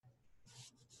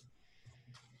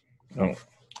I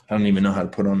don't even know how to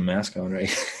put on a mask on,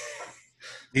 right?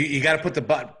 You got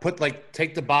to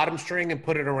take the bottom string and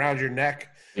put it around your neck,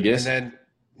 I and guess. then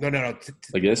no,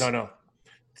 Like this? no,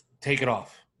 take it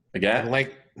off. Like And that?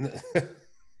 like,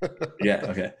 Yeah,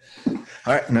 okay.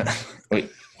 All right. No,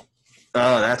 wait.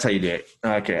 Oh, that's how you do it.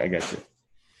 Okay, I got you.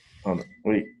 Hold on.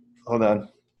 Wait. Hold on.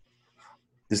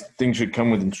 This thing should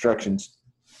come with instructions.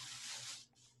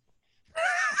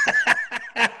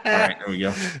 All right, there we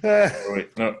go. Oh,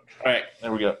 wait, no. All right,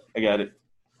 there we go. I got it.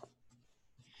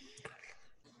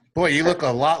 Boy, you look a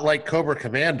lot like Cobra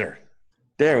Commander.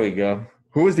 There we go.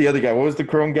 Who was the other guy? What was the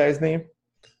Chrome guy's name?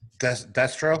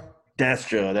 Destro.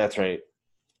 Destro. That's right.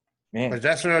 Man. But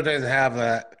Destro didn't have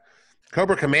that.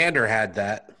 Cobra Commander had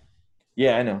that.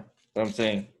 Yeah, I know what I'm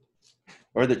saying.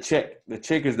 Or the chick. The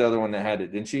chick is the other one that had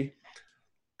it, didn't she?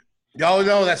 Oh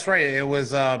no, that's right. It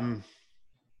was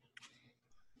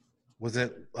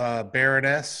it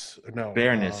Baroness? No.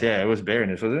 Baroness. Yeah, it was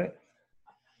Baroness, wasn't it?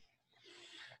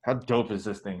 How dope is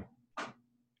this thing?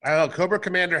 I don't know. Cobra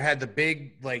Commander had the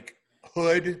big like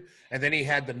hood, and then he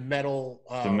had the metal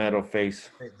face.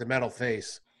 The metal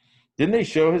face. Didn't they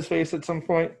show his face at some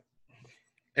point?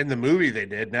 In the movie they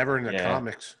did, never in the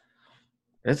comics.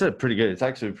 It's a pretty good. It's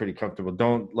actually pretty comfortable.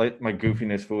 Don't let my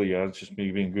goofiness fool you. It's just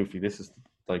me being goofy. This is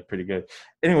like pretty good.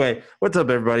 Anyway, what's up,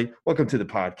 everybody? Welcome to the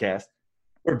podcast.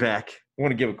 We're back. I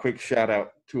want to give a quick shout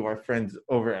out to our friends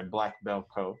over at Black Belt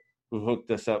Co. who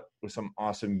hooked us up with some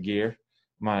awesome gear.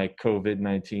 My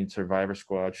COVID-19 Survivor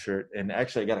Squad shirt. And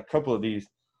actually, I got a couple of these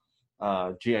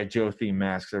G.I. Joe themed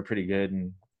masks. They're pretty good.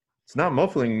 And it's not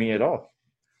muffling me at all.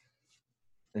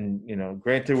 And, you know,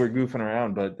 granted, we're goofing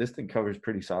around, but this thing covers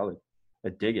pretty solid. I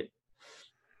dig it.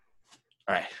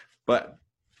 All right. But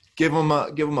give them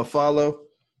a follow.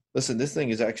 Listen, this thing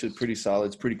is actually pretty solid.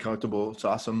 It's pretty comfortable. It's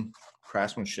awesome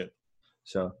craftsmanship.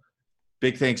 So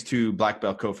big thanks to Black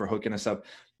Belt Co. for hooking us up.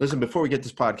 Listen, before we get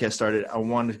this podcast started, I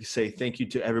wanted to say thank you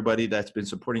to everybody that's been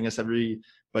supporting us, everybody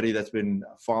that's been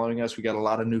following us. We got a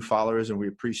lot of new followers, and we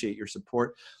appreciate your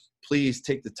support. Please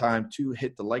take the time to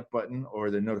hit the like button or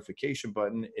the notification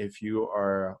button if you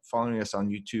are following us on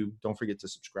YouTube. Don't forget to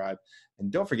subscribe.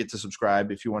 And don't forget to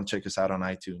subscribe if you want to check us out on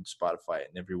iTunes, Spotify,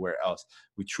 and everywhere else.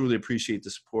 We truly appreciate the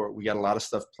support. We got a lot of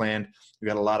stuff planned. We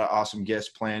got a lot of awesome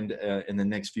guests planned in the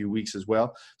next few weeks as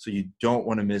well. So you don't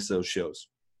want to miss those shows.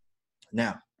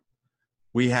 Now,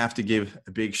 we have to give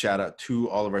a big shout out to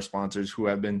all of our sponsors who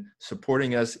have been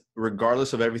supporting us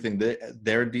regardless of everything that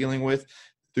they're dealing with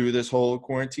through this whole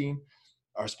quarantine.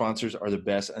 Our sponsors are the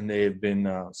best, and they've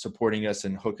been supporting us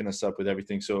and hooking us up with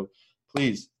everything. So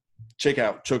please check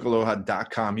out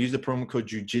chocaloha.com. Use the promo code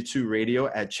Jiu-Jitsu Radio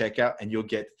at checkout, and you'll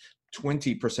get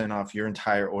 20% off your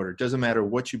entire order. Doesn't matter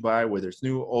what you buy, whether it's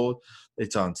new or old,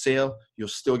 it's on sale. You'll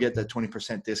still get that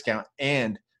 20% discount,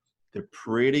 and they're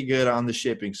pretty good on the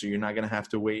shipping, so you're not going to have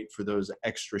to wait for those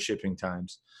extra shipping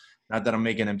times. Not that I'm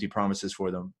making empty promises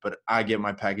for them, but I get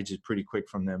my packages pretty quick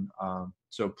from them.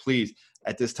 So please,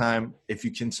 at this time, if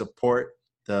you can support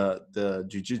the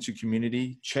jiu-jitsu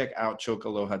community, check out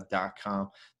chocaloha.com.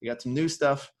 We got some new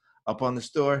stuff up on the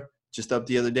store, just up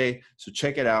the other day. So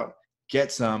check it out.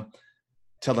 Get some.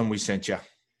 Tell them we sent you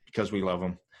because we love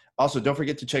them. Also, don't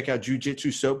forget to check out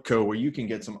Jiu-Jitsu Soap Co., where you can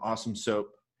get some awesome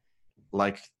soap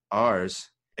like ours,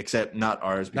 except not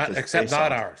ours. Not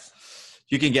ours.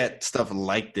 You can get stuff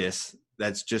like this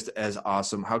that's just as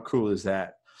awesome. How cool is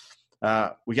that?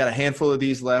 We got a handful of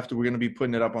these left. We're going to be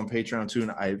putting it up on Patreon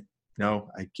soon. I know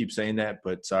I keep saying that,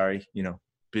 but sorry,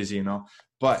 busy and all.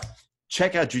 But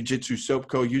check out Jiu-Jitsu Soap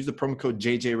Co. Use the promo code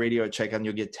JJRadio at checkout, and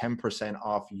you'll get 10%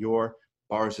 off your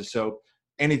bars of soap.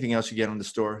 Anything else you get on the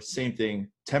store, same thing,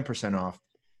 10% off.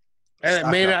 And it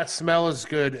may not smell as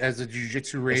good as the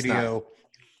Jiu-Jitsu Radio,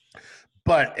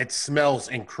 but it smells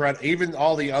incredible. Even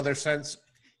all the other scents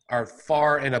are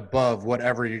far and above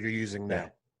whatever you're using now. Yeah.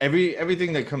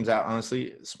 Everything that comes out,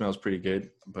 honestly, smells pretty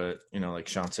good. But, like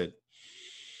Sean said,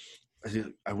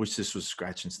 I wish this was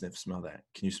scratch and sniff. Smell that.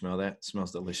 Can you smell that? It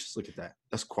smells delicious. Look at that.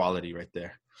 That's quality right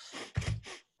there.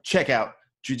 Check out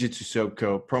Jiu-Jitsu Soap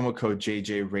Co. Promo code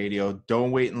JJ Radio. Don't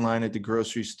wait in line at the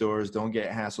grocery stores. Don't get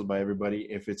hassled by everybody.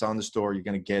 If it's on the store, you're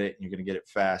going to get it, and you're going to get it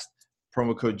fast.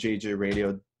 Promo code JJ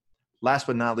Radio. Last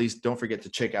but not least, don't forget to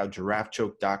check out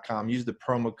giraffechoke.com. Use the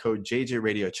promo code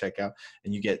JJRadio at checkout,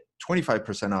 and you get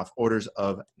 25% off orders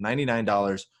of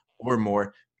 $99 or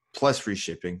more, plus free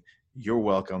shipping. You're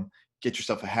welcome. Get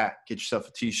yourself a hat. Get yourself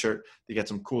a T-shirt. They got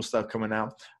some cool stuff coming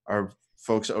out. Our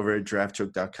folks over at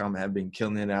giraffechoke.com have been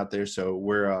killing it out there, so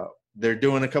they're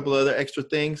doing a couple other extra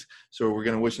things. So we're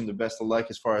going to wish them the best of luck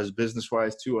as far as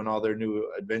business-wise, too, on all their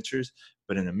new adventures.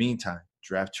 But in the meantime,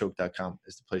 giraffechoke.com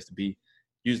is the place to be.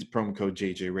 use the promo code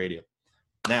JJ Radio.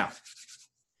 Now,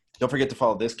 don't forget to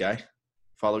follow this guy.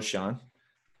 Follow Sean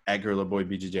at Gorilla Boy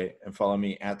BJJ, and follow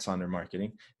me at Sonder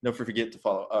Marketing. Don't forget to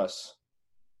follow us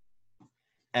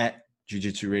at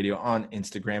Jiu-Jitsu Radio on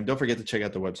Instagram. Don't forget to check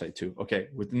out the website too. Okay,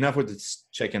 enough with the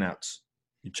checking outs.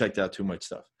 You checked out too much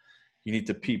stuff. You need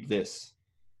to peep this.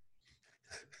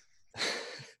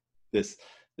 this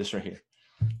right here.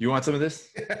 You want some of this?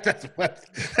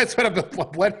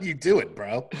 What are you doing,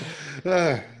 bro?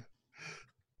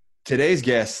 Today's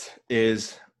guest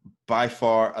is by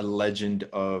far a legend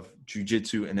of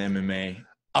jiu-jitsu and MMA.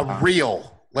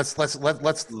 Real. Let's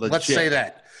say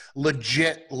that.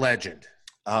 Legit legend.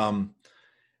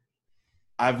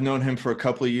 I've known him for a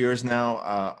couple of years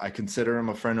now. I consider him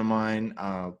a friend of mine.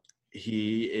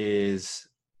 He is,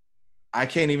 I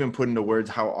can't even put into words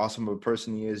how awesome of a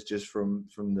person he is, just from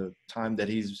the time that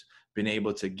he's been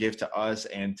able to give to us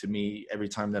and to me every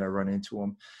time that I run into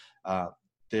him.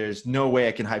 There's no way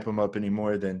I can hype him up any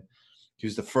more than he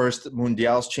was the first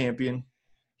Mundials champion.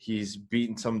 He's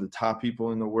beaten some of the top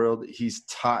people in the world. He's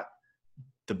taught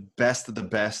the best of the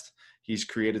best. He's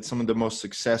created some of the most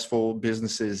successful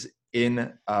businesses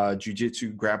in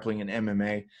jiu-jitsu, grappling, and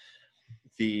MMA.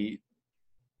 The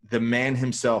man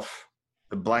himself,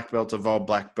 the black belt of all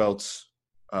black belts,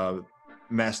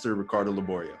 Master Ricardo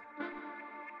Laboria.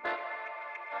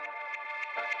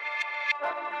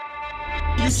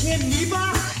 You can't leave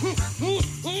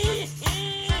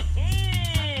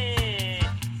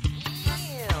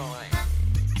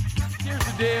Here's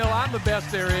the deal. I'm the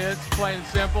best there is, plain and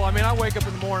simple. I mean, I wake up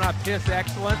in the morning, I piss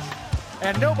excellence,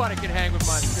 and nobody can hang with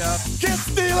my stuff. Get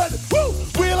stealing, woo,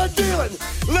 wheeling, dealing,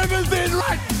 limousine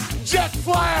right, jet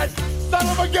flying, son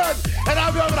of a gun, and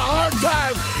I'm having a hard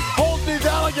time holding these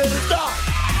alligators down.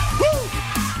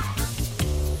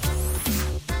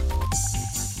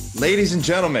 Woo! Ladies and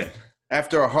gentlemen,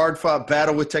 after a hard-fought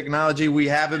battle with technology, we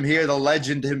have him here, the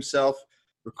legend himself,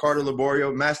 Ricardo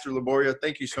Laboria. Master Laboria,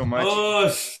 thank you so much.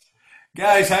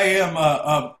 Guys, I am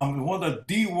I'm one of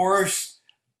the worst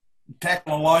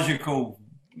technological.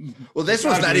 Well, this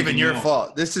one's not even your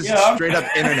fault. This is straight up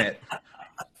internet.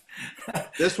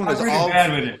 This one is really all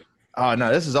bad with it. Oh no,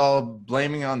 this is all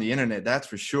blaming on the internet. That's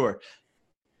for sure.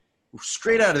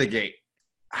 Straight out of the gate,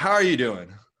 how are you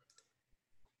doing?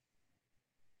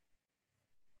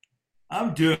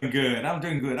 I'm doing good.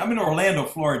 I'm in Orlando,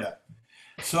 Florida.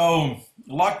 So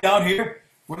locked down here.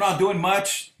 We're not doing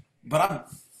much, but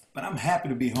I'm happy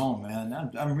to be home,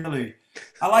 man.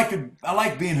 I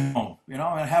like being home. You know,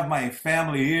 I have my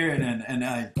family here,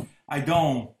 and I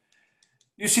don't.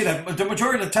 You see that the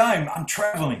majority of the time I'm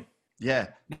traveling. Yeah,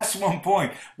 that's one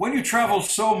point. When you travel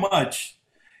so much,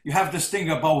 you have this thing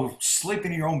about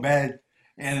sleeping in your own bed.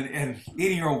 And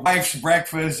eating your wife's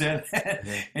breakfast and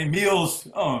meals.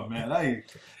 Oh man,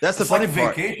 that's the funny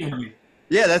part. Vacation for me.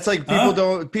 Yeah, that's like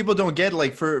people don't get,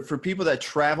 like, for people that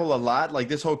travel a lot, like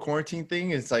this whole quarantine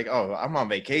thing. It's like, oh, I'm on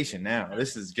vacation now.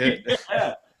 This is good.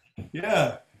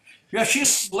 Yeah. She's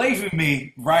slaving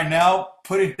me right now,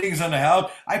 putting things on the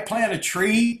house. I plant a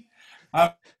tree.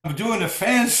 I'm doing the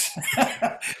fence,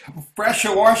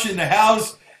 pressure washing the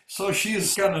house. So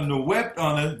she's kind of the whip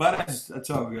on it, but that's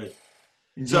all good.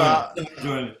 So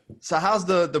how's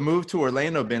the move to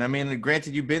Orlando been? I mean,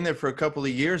 granted, you've been there for a couple of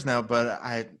years now, but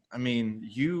I mean,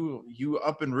 you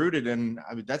up and rooted, and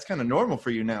I mean, that's kind of normal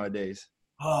for you nowadays.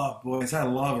 Oh, boys, I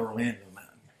love Orlando, man.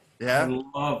 Yeah,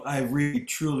 I really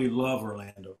truly love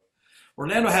Orlando.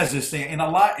 Orlando has this thing, and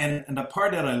the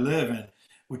part that I live in,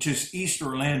 which is East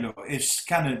Orlando, it's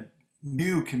kind of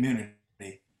new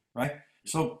community, right?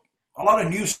 So a lot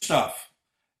of new stuff.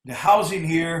 The housing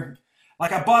here.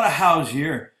 Like, I bought a house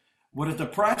here. What is the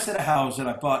price of the house that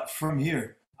I bought from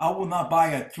here? I will not buy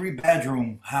a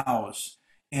 3-bedroom house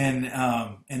in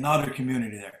another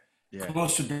community there. Yeah.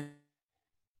 Close to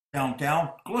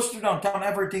downtown. Close to downtown,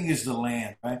 everything is the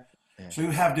land, right? Yeah. So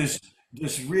you have this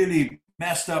really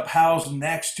messed up house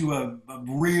next to a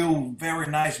real, very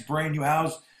nice, brand new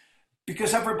house.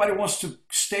 Because everybody wants to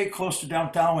stay close to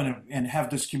downtown and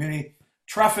have this community.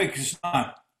 Traffic is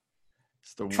not.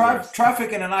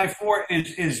 Traffic in an I-4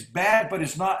 is bad, but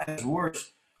it's not as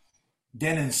worse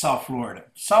than in South Florida.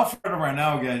 South Florida right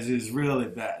now, guys, is really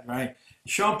bad, right?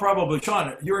 Sean,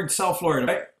 you're in South Florida,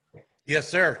 right? Yes,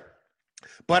 sir.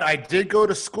 But I did go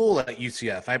to school at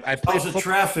UCF. I played. How's the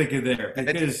traffic in there?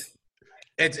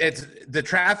 It's the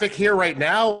traffic here right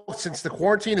now since the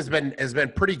quarantine has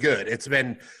been pretty good. It's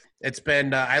been.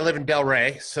 I live in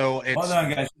Delray, so it's. Hold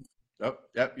on, guys. Oh,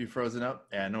 yep, you frozen up.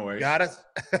 Yeah, no worries. Got it.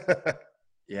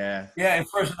 Yeah, it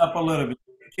frozen up a little bit.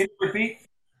 Can you repeat?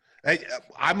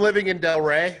 I'm living in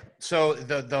Delray, so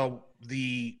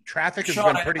the traffic has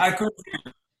been pretty. I couldn't hear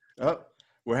you. Oh,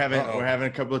 we're having a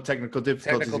couple of technical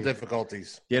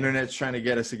difficulties. The internet's trying to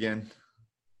get us again.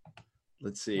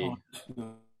 Let's see.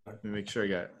 Let me make sure I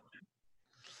got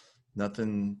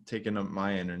nothing taking up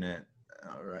my internet.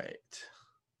 All right.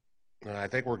 I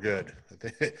think we're good.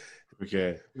 We're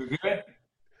good. You're good?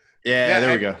 Yeah,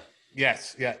 there we go.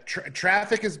 Yes, yeah.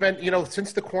 Traffic has been,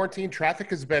 since the quarantine, traffic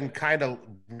has been kind of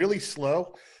really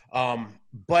slow.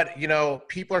 But,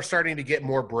 people are starting to get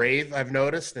more brave, I've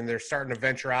noticed, and they're starting to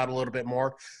venture out a little bit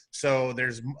more. So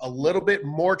there's a little bit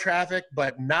more traffic,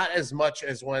 but not as much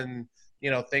as when,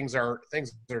 things are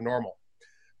normal.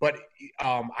 But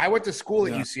I went to school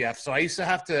at UCF, so I used to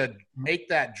have to make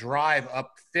that drive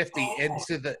up 50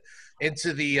 into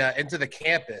the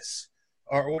campus.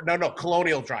 Or no,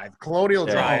 Colonial Drive.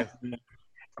 Drive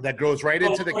that goes right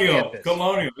into the campus.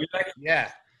 Colonial.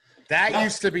 Yeah. That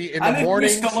used to be in the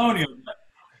mornings. Colonial.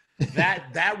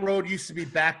 That road used to be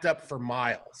backed up for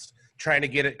miles trying to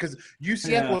get it, because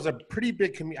UCF was a pretty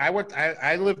big community.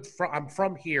 I'm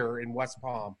from here in West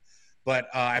Palm, but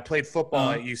I played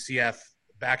football at UCF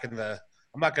back in the.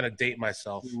 I'm not going to date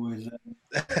myself,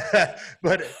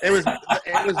 but it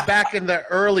was back in the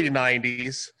early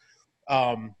 '90s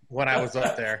when I was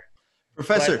up there.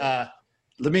 Professor,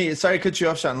 sorry to cut you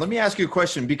off, Sean. Let me ask you a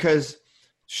question, because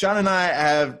Sean and I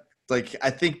have, I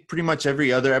think pretty much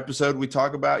every other episode we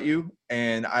talk about you,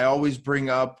 and I always bring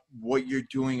up what you're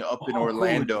doing up in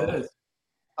Orlando.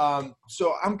 Cool.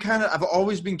 So I've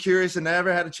always been curious, and I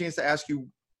never had a chance to ask you,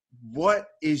 what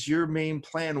is your main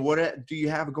plan? What do you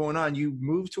have going on? You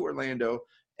moved to Orlando,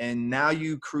 and now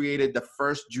you created the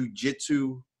first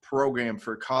jiu-jitsu program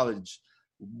for college.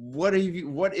 What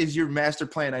is your master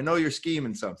plan? I know you're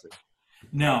scheming something.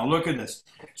 No, look at this.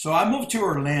 So I moved to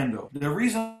Orlando. The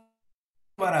reason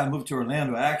why I moved to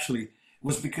Orlando actually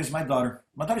was because my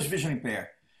daughter's vision impaired.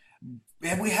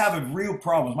 And we have a real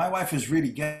problem. My wife is really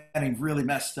getting really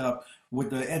messed up with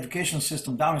the education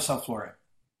system down in South Florida.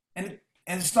 And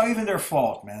it's not even their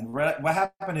fault, man. What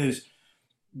happened is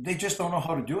they just don't know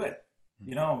how to do it.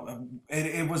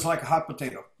 It was like a hot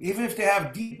potato. Even if they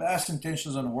have deep ass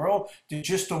intentions in the world, they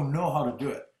just don't know how to do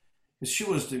it. Because she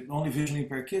was the only visually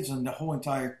impaired kids in the whole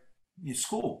entire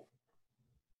school.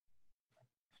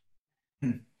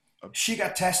 She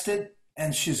got tested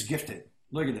and she's gifted.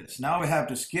 Look at this. Now we have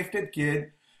this gifted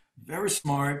kid, very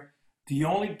smart. The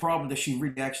only problem that she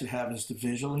really actually has is the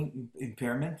visual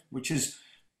impairment, which is,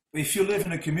 if you live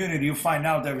in a community, you'll find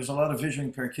out there's a lot of visually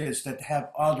impaired kids that have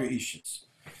other issues.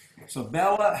 So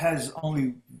Bella has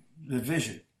only the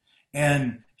vision,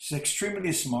 and she's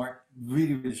extremely smart,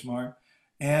 really, really smart.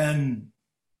 And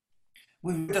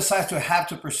we decided to have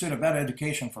to pursue a better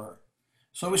education for her.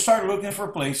 So we started looking for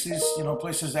places,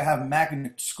 places that have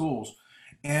magnet schools.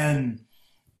 And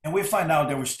we find out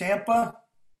there was Tampa,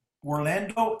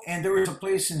 Orlando, and there was a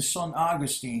place in San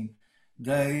Augustine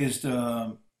that is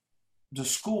the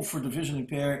school for the visually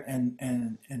impaired and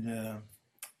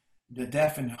the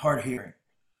deaf and hard hearing.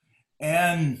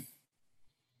 And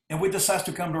we decided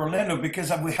to come to Orlando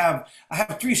because I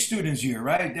have 3 students here,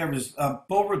 right? There was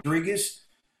Bo Rodriguez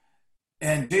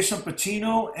and Jason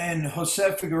Patino and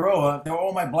Jose Figueroa. They're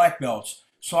all my black belts.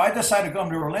 So I decided to come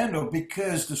to Orlando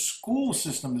because the school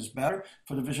system is better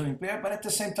for the visually impaired. But at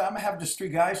the same time, I have these 3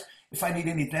 guys. If I need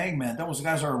anything, man, those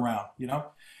guys are around,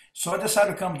 So I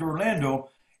decided to come to Orlando.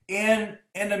 And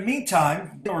in the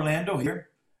meantime, Orlando here,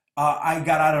 I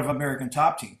got out of American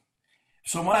Top Team.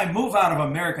 So when I move out of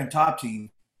American Top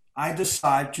Team, I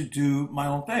decide to do my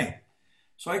own thing.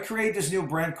 So I create this new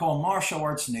brand called Martial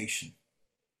Arts Nation.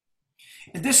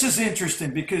 And this is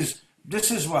interesting because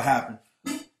this is what happened.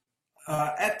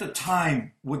 At the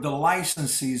time, with the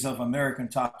licensees of American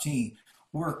Top Team,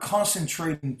 we're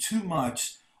concentrating too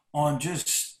much on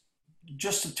just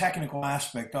the technical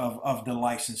aspect of the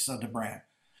license of the brand.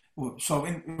 So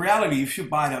in reality, if you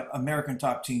buy the American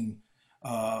Top Team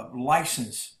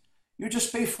license, you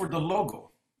just pay for the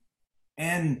logo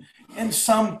and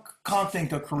some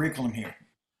content or curriculum here.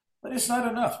 But it's not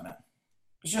enough, man.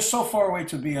 It's just so far away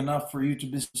to be enough for you to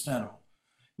be sustainable.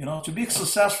 To be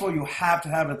successful, you have to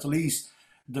have at least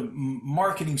the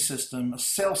marketing system, a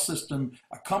sales system,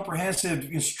 a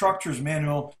comprehensive instructor's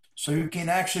manual, so you can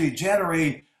actually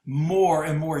generate more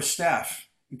and more staff.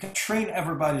 You can train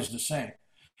everybody the same.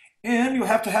 And you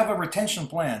have to have a retention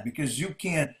plan, because you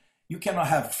cannot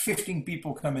have 15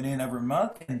 people coming in every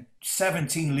month and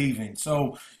 17 leaving.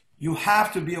 So you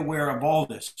have to be aware of all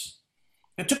this.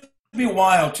 It took me a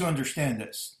while to understand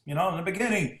this. In the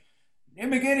beginning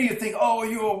you think, oh,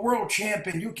 you're a world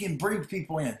champion, you can bring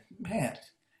people in. Man,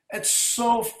 it's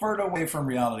so further away from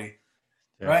reality,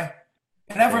 right?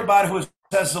 And everybody who's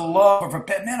has the love of a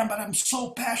pet. Man, but I'm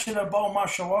so passionate about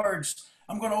martial arts.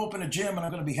 I'm going to open a gym and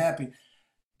I'm going to be happy.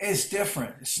 It's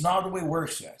different. It's not the way it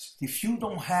works, guys. If you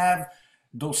don't have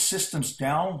those systems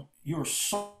down, you're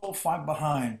so far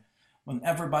behind when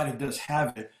everybody does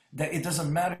have it that it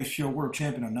doesn't matter if you're a world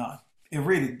champion or not.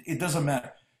 It doesn't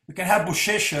matter. You can have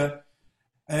Buchecha,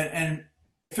 and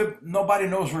if nobody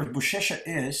knows where Buchecha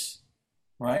is,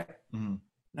 right? Mm-hmm.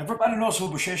 Everybody knows who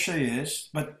Buchecha is,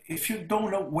 but if you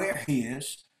don't know where he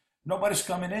is, nobody's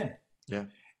coming in. Yeah.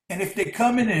 And if they're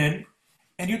coming in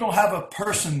and you don't have a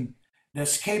person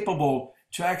that's capable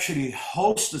to actually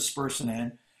host this person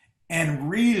in and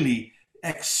really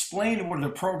explain what the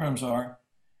programs are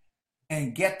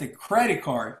and get the credit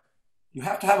card, you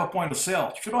have to have a point of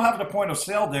sale. If you don't have the point of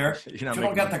sale there, if you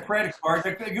don't get the credit card,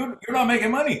 you're not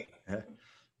making money. Yeah.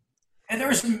 And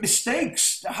there's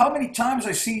mistakes. How many times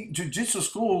I see jiu-jitsu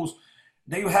schools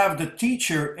that you have the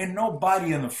teacher and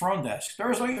nobody in the front desk.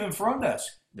 There's not even front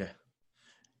desk. Yeah.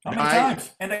 How many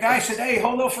times? And the guy said, hey,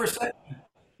 hold on for a second.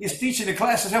 He's teaching the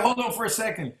class. I said, hold on for a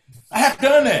second. I have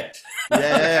done it.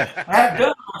 Yeah. I have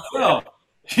done it myself.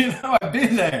 You know, I've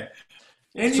been there.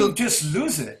 And you just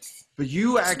lose it. But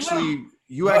you actually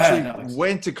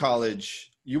went to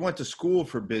college. You went to school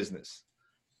for business.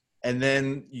 And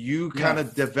then you kind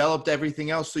of developed everything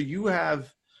else. So you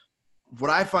have – what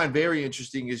I find very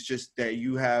interesting is just that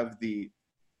you have the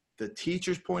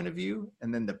teacher's point of view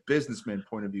and then the businessman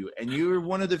point of view. And you're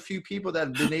one of the few people that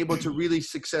have been able to really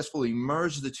successfully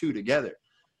merge the two together.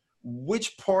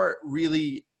 Which part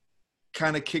really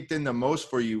kind of kicked in the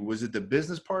most for you? Was it the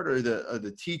business part or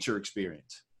the teacher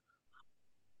experience?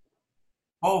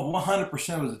 Oh,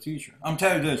 100% was a teacher. I'm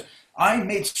telling you this. I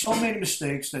made so many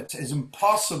mistakes that it's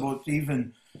impossible to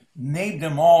even name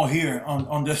them all here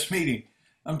on this meeting.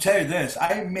 I'm telling you this.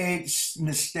 I made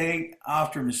mistake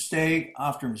after mistake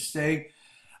after mistake.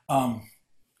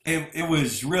 It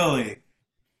was really,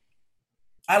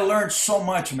 I learned so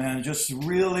much, man, just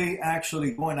really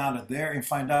actually going out of there and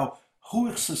find out who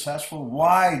is successful,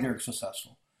 why they're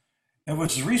successful. It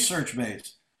was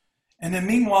research-based. And then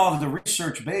meanwhile, the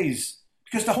research-based,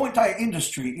 because the whole entire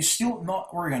industry is still not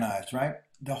organized, right?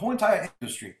 The whole entire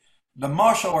industry, the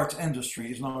martial arts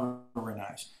industry is not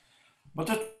organized. But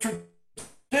the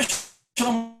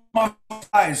traditional martial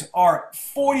guys are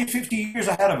 40, 50 years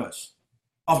ahead of us,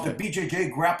 of the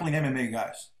BJJ grappling MMA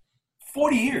guys.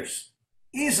 40 years,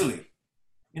 easily.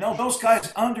 You know, those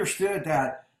guys understood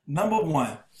that, number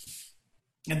one,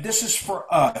 and this is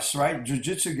for us, right?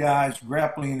 Jiu-jitsu guys,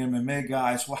 grappling MMA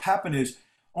guys, what happened is,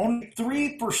 only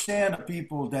 3% of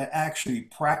people that actually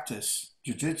practice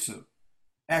jiu-jitsu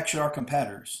actually are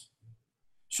competitors.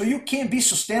 So you can't be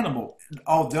sustainable.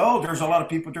 Although there's a lot of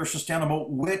people that are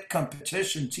sustainable with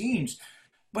competition teams,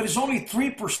 but it's only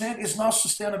 3% is not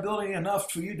sustainability enough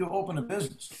for you to open a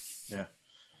business. Yeah.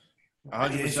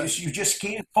 100%. You just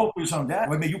can't focus on that.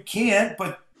 I mean, you can,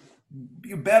 but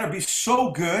you better be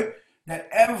so good that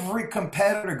every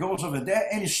competitor goes over there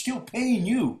and is still paying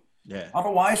you. Yeah.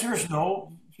 Otherwise, there's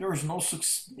no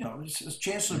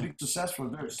chance to be successful.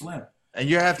 Very slim. And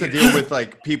you have to deal with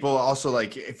like people also,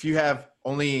 like if you have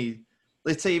only,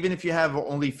 let's say, even if you have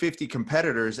only 50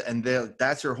 competitors and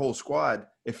that's your whole squad,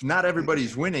 if not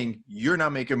everybody's winning, you're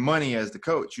not making money as the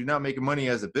coach. You're not making money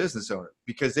as a business owner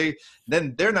because they're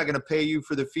not going to pay you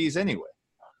for the fees anyway.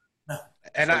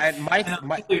 And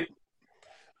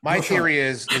my theory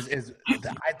is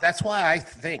that's why I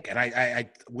think, and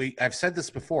I've said this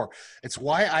before, it's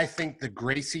why I think the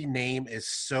Gracie name is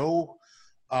so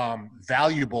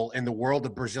valuable in the world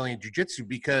of Brazilian Jiu-Jitsu,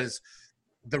 because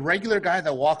the regular guy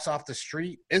that walks off the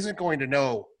street isn't going to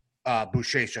know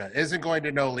Buchecha, isn't going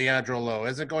to know Leandro Lo,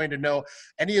 isn't going to know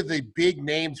any of the big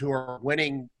names who are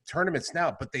winning tournaments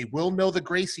now, but they will know the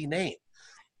Gracie name.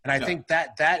 And I think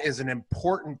that is an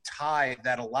important tie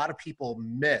that a lot of people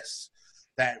miss.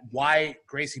 That why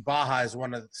Gracie Barra is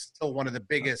still one of the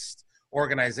biggest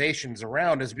organizations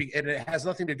around and it has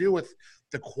nothing to do with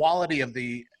the quality of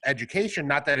the education.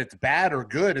 Not that it's bad or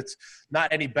good. It's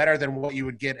not any better than what you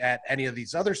would get at any of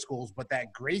these other schools, but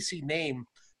that Gracie name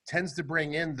tends to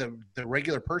bring in the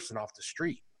regular person off the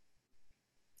street.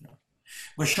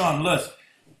 Well, Sean, look,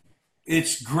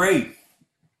 it's great.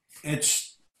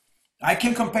 I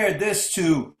can compare this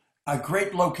to a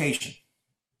great location.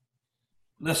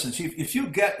 Listen, see, if you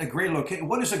get a great location,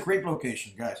 what is a great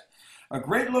location, guys? A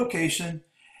great location,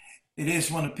 it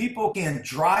is when people can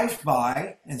drive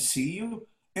by and see you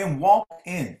and walk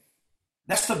in.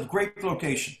 That's the great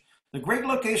location. The great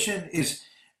location is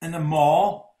in the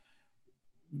mall,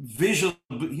 visual,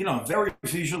 very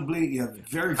visually,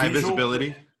 very high visual.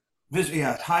 visibility.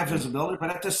 High visibility.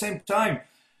 But at the same time,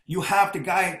 You have the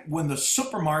guy when the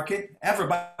supermarket,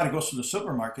 everybody goes to the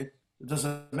supermarket. It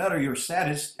doesn't matter your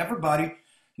status. Everybody,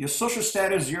 your social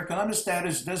status, your economic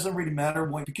status doesn't really matter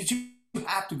because you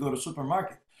have to go to the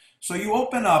supermarket. So you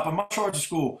open up a martial arts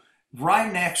school right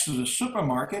next to the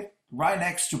supermarket, right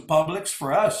next to Publix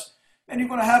for us, and you're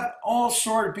going to have all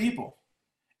sort of people.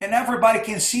 And everybody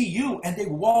can see you, and they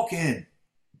walk in.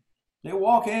 They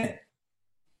walk in.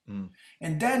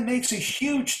 And that makes a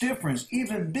huge difference,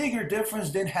 even bigger difference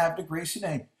than have the Gracie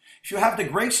name. If you have the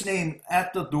Gracie name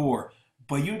at the door,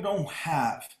 but you don't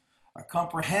have a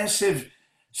comprehensive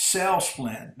sales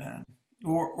plan, man,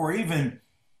 or even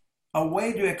a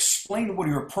way to explain what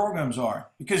your programs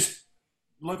are. Because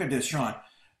look at this, Sean,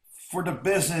 for the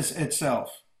business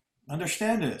itself,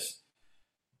 understand this.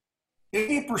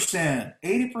 80%,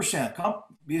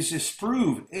 this is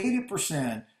proved,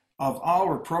 80% of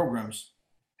our programs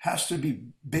has to be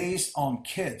based on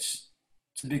kids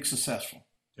to be successful.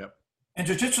 Yep. And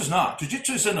Jiu-Jitsu is not.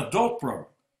 Jiu-Jitsu is an adult program.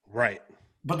 Right.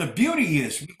 But the beauty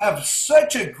is we have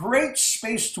such a great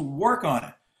space to work on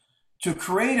it, to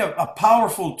create a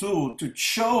powerful tool to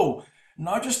show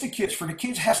not just the kids. For the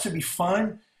kids, it has to be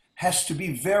fun, has to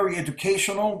be very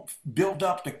educational, build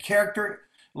up the character,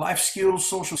 life skills,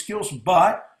 social skills,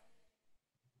 but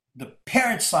the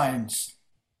parents signs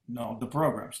the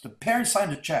programs. The parents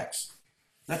sign the checks.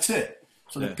 That's it.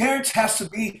 So the parents has to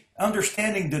be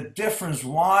understanding the difference.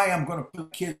 Why I'm going to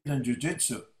put kids in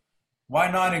jiu-jitsu?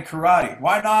 Why not in karate?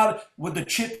 Why not with the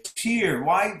chips here?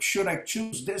 Why should I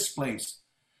choose this place?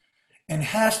 And it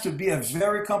has to be a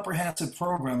very comprehensive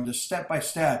program, the step by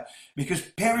step, because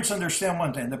parents understand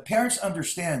one thing. The parents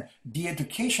understand the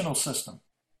educational system.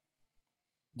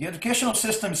 The educational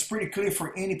system is pretty clear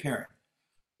for any parent,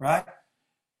 right?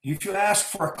 If you ask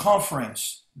for a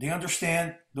conference, they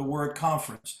understand the word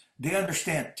conference. They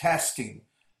understand testing.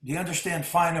 They understand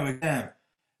final exam.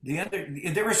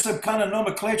 There is some kind of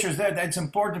nomenclatures there that's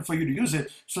important for you to use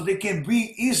it so they can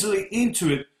be easily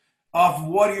into it of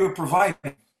what you're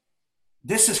providing.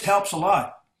 This helps a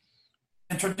lot.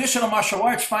 And traditional martial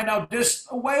arts find out this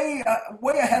way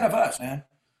ahead of us, man.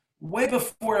 Way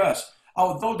before us.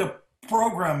 Although the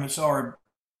programs are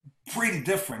pretty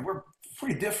different. We're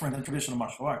pretty different than traditional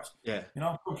martial arts. Yeah.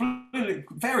 Completely,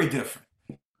 very different.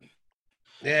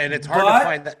 Yeah, and it's hard to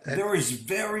find that. There is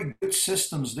very good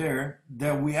systems there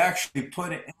that we actually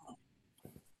put it in.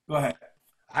 Go ahead.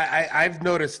 I've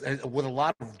noticed with a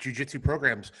lot of jiu-jitsu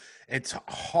programs, it's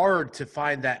hard to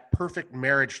find that perfect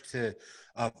marriage to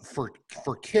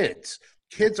for kids.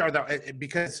 Kids are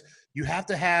because you have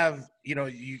to have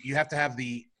you have to have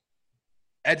the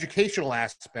educational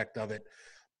aspect of it,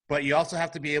 but you also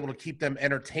have to be able to keep them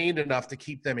entertained enough to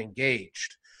keep them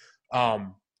engaged. A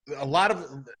lot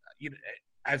of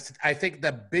I think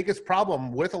the biggest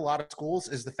problem with a lot of schools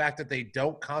is the fact that they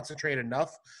don't concentrate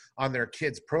enough on their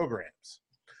kids' programs.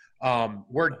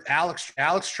 Where Alex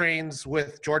trains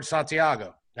with George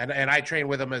Santiago, and I train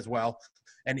with him as well.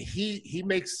 And he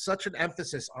makes such an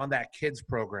emphasis on that kids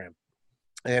program,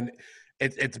 and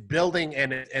it's building,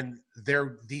 and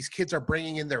these kids are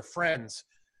bringing in their friends,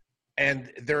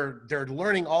 and they're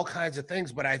learning all kinds of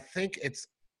things. But I think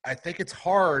it's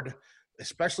hard,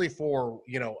 especially for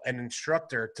an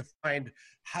instructor, to find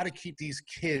how to keep these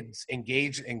kids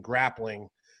engaged in grappling,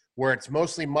 where it's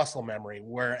mostly muscle memory,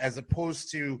 where as opposed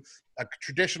to a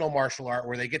traditional martial art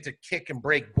where they get to kick and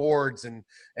break boards and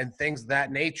things of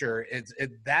that nature.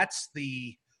 That's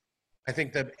I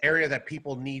think the area that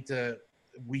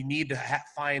we need to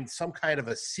find some kind of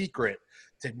a secret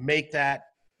to make that,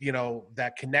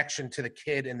 that connection to the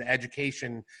kid and the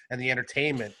education and the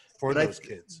entertainment for those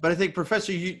kids. But I think,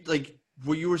 Professor, you like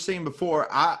what you were saying before,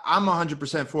 I'm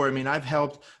 100% for it. I mean, I've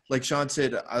helped, like Sean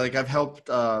said, I've helped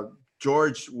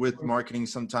George with marketing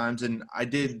sometimes, and I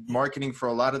did marketing for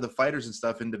a lot of the fighters and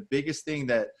stuff. And the biggest thing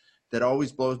that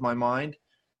always blows my mind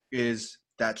is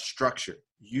that structure.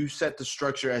 You set the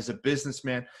structure as a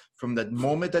businessman from the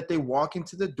moment that they walk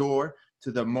into the door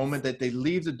to the moment that they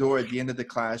leave the door at the end of the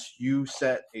class. You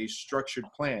set a structured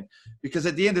plan, because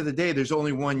at the end of the day, there's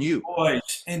only one you.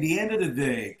 Boys, at the end of the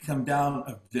day, come down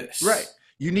of this. Right.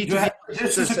 You need to have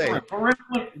this to say.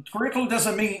 Curriculum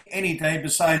doesn't mean anything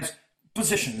besides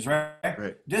positions,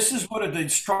 right? This is what the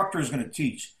instructor is going to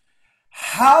teach.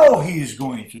 How he's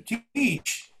going to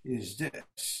teach is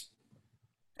this.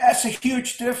 That's a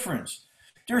huge difference.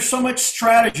 There's so much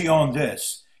strategy on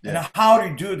this and how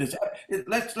to do this.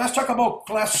 Let's talk about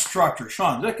class structure.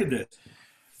 Sean, look at this.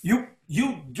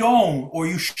 You don't, or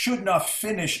you should not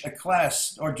finish a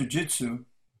class or jiu-jitsu,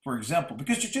 for example,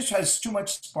 because jiu-jitsu has too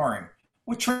much sparring.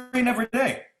 We train every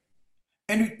day.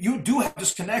 And you do have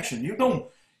this connection.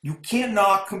 You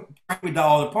cannot compare with the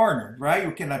other partner, right?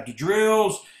 You can have the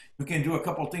drills. You can do a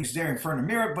couple of things there in front of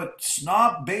the mirror, but it's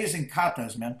not based in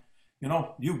katas, man. You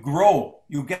know, you grow,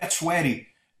 you get sweaty.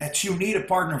 That you need a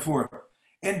partner for it.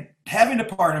 And having a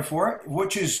partner for it,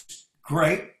 which is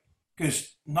great,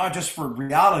 because not just for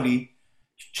reality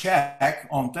check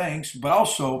on things, but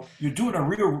also you're doing a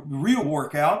real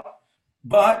workout.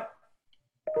 But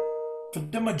for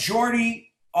the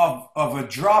majority of a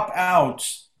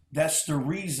dropouts, that's the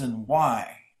reason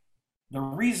why. The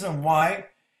reason why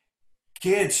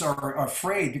kids are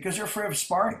afraid, because they're afraid of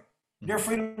sparring. They're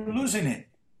afraid of losing it.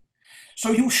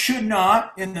 So you should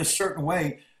not, in a certain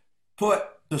way, put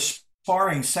the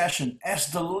sparring session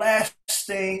as the last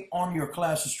thing on your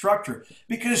class structure,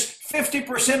 because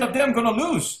 50% of them are going to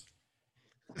lose.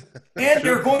 And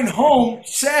they're going home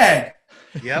sad.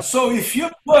 Yep. So if you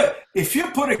put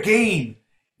a game,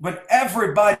 but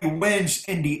everybody wins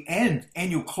in the end,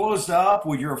 and you close up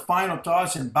with your final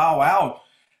thoughts and bow out,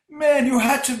 man, you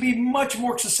had to be much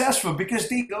more successful, because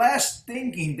the last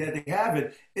thinking that they have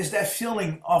it is that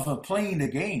feeling of playing the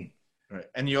game. Right.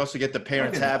 And you also get the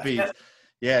parents happy.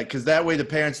 Yeah, because that way the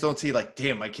parents don't see like,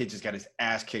 damn, my kid just got his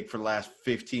ass kicked for the last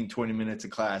 15, 20 minutes of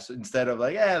class, instead of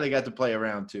like, they got to play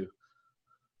around too.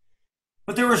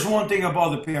 But there is one thing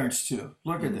about the parents too.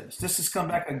 Look at this. This has come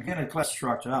back again in class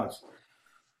structure. Alex.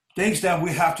 Things that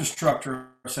we have to structure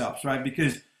ourselves, right?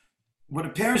 Because what the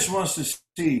parents wants to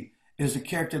see is the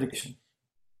character education.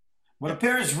 What the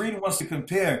parents really wants to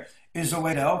compare is the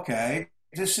way that, okay,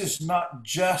 this is not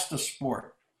just a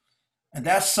sport. And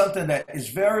that's something that is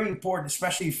very important,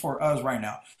 especially for us right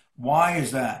now. Why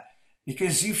is that?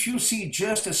 Because if you see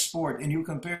just a sport and you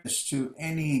compare this to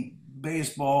any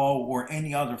baseball or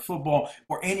any other football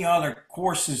or any other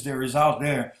courses there is out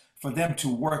there for them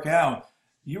to work out,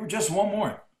 you're just one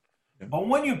more. Yeah. But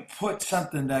when you put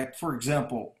something that, for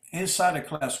example, inside a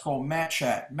class called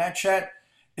MatChat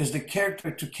is the character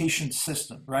education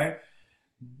system, right?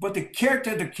 But the character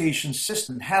education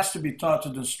system has to be taught to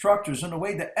the instructors in a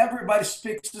way that everybody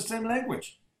speaks the same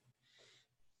language.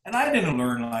 And I didn't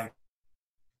learn like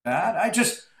that. I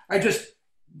just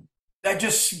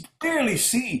clearly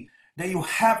see that you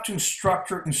have to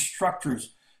instructor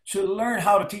instructors to learn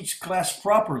how to teach class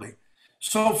properly.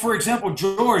 So, for example,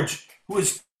 George, who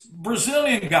is a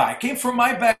Brazilian guy, came from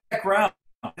my background.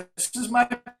 This is my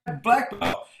black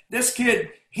belt. This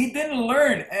kid, he didn't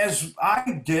learn as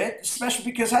I did, especially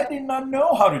because I did not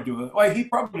know how to do it. Well, he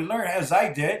probably learned as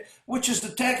I did, which is the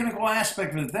technical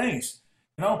aspect of the things.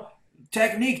 You know,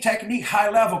 technique, high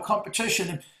level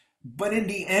competition. But in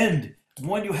the end,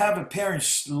 when you have a parent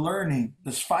learning,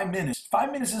 there's 5 minutes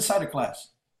inside a class.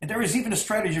 And there is even a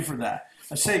strategy for that.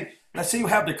 Let's say you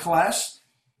have the class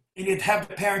and you have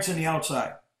the parents on the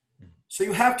outside. So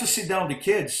you have to sit down the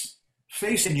kids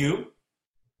facing you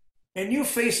and you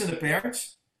facing the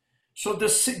parents. So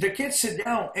the kids sit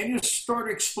down and you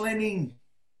start explaining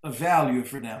a value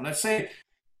for them. Let's say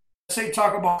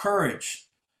talk about courage.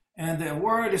 And the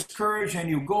word is courage, and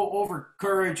you go over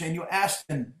courage and you ask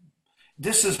them,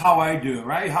 this is how I do,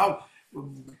 right?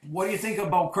 What do you think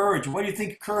about courage? What do you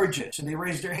think courage is? And they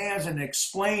raise their hands and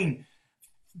explain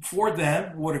for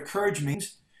them what a courage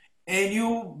means. And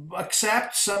you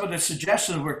accept some of the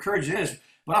suggestions of what courage is.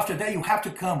 But after that, you have to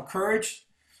come. Courage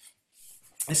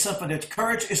is something that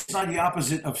courage is not the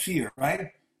opposite of fear,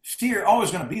 right? Fear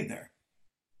always going to be there.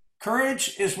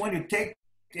 Courage is when you take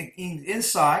it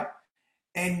inside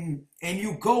and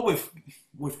you go with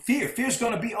fear. Fear is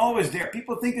going to be always there.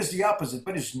 People think it's the opposite,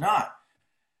 but it's not.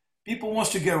 People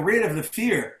wants to get rid of the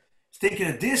fear, thinking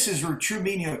that this is the true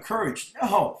meaning of courage.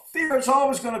 No, fear is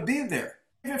always going to be there,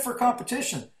 even for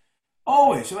competition.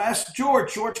 Always. So ask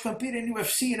George. George competed in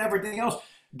UFC and everything else.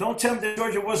 Don't tell me that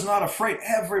George was not afraid.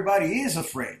 Everybody is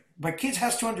afraid. But kids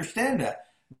has to understand that.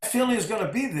 That feeling is going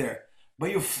to be there.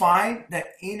 But you find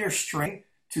that inner strength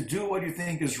to do what you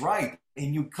think is right.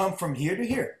 And you come from here to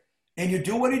here. And you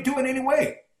do what you do in any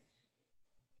way.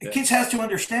 The kids has to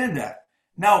understand that.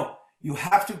 Now, you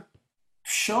have to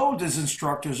show these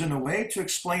instructors in a way to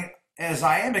explain, as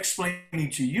I am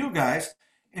explaining to you guys,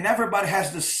 and everybody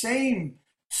has the same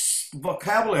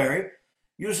vocabulary,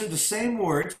 using the same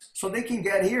words, so they can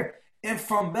get here. And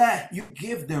from that, you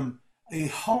give them a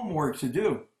homework to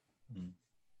do.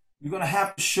 You're going to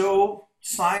have to show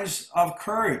signs of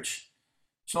courage.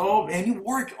 So, and you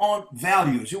work on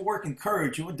values. You work in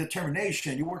courage, you work in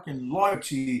determination, you work in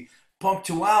loyalty,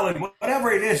 punctuality,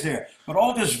 whatever it is there. But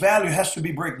all this value has to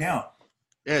be break down.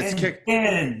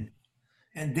 Yeah,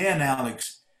 and then,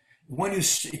 Alex, when you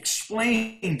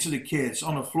explain to the kids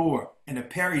on the floor and the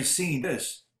parents seeing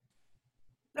this,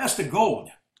 that's the gold.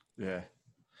 Yeah.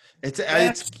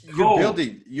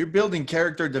 You're building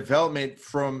character development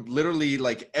from literally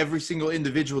like every single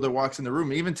individual that walks in the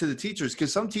room, even to the teachers,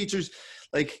 because some teachers,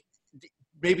 like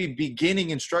maybe beginning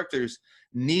instructors,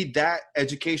 need that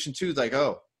education too. Like,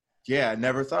 oh yeah, I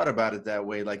never thought about it that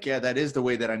way. Like, yeah, that is the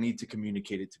way that I need to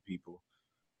communicate it to people.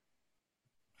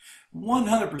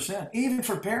 100%. Even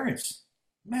for parents,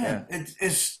 man, it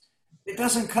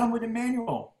doesn't come with a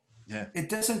manual. Yeah, it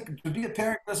doesn't. To be a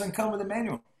parent doesn't come with a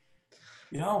manual.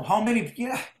 You know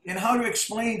and how to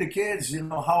explain to kids,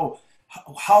 how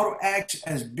to act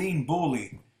as being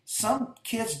bullied. Some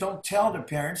kids don't tell their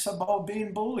parents about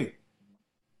being bullied,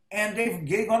 and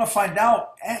they're gonna find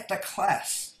out at the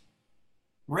class.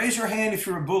 Raise your hand if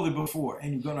you were bullied before,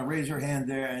 and you're gonna raise your hand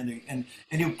there, and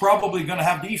you're probably gonna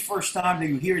have the first time that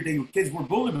you hear that your kids were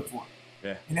bullied before,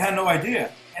 and you had no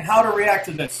idea, and how to react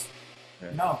to this.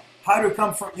 How to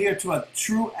come from here to a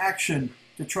true action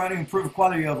to try to improve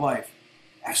quality of life.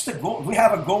 That's the goal. We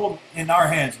have a goal in our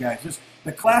hands, guys.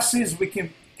 The class is we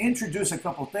can introduce a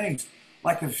couple things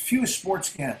like a few sports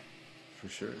can. For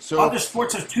sure. So other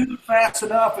sports are too fast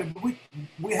enough, and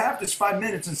we have this 5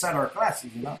 minutes inside our classes,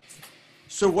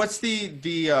 So what's the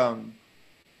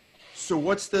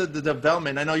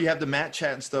development? I know you have the Mat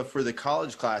Chat and stuff for the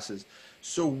college classes.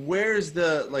 So where's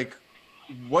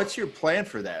what's your plan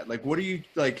for that? Like, what are you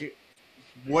like?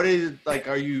 What is like?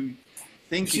 Are you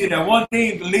thinking? See, that one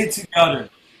thing leads to the other.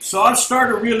 So I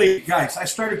started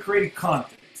creating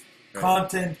content.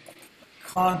 Right.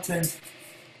 Content.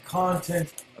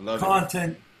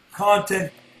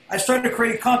 I started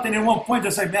creating content. At one point, I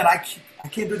said, man, I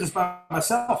can't do this by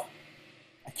myself.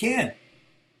 I can't.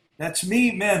 That's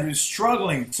me, man, who's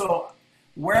struggling. So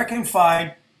where I can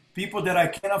find people that I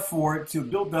can afford to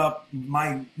build up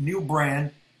my new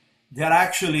brand that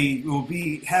actually will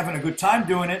be having a good time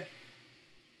doing it.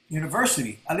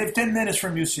 University. I live 10 minutes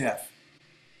from UCF.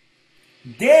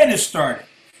 Then it started.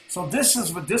 So this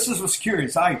is what's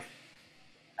curious. I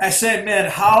said, man,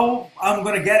 how I'm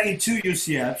going to get into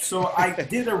UCF. So I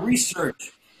did a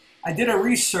research.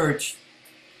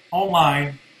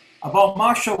 Online about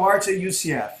martial arts at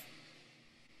UCF.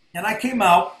 And I came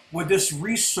out with this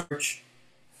research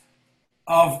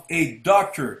of a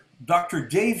Dr.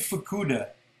 Dave Fukuda,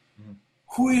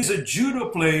 who is a judo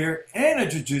player and a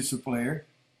jiu-jitsu player,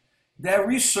 that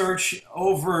research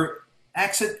over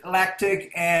exit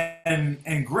lactic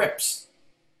and grips.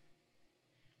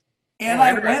 And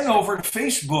I went over to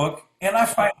Facebook and I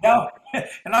find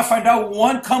out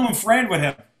one common friend with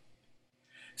him.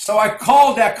 So I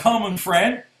called that common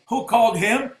friend, who called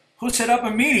him, who set up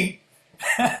a meeting.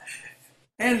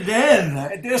 And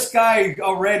then this guy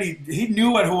already, he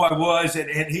knew who I was,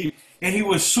 and he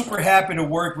was super happy to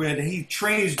work with. He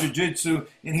trains jiu-jitsu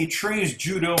and he trains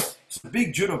judo. He's a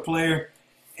big judo player,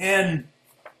 and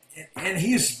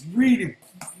he's really,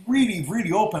 really,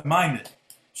 really open-minded.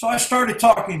 So I started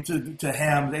talking to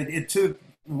him. It took a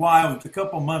while. A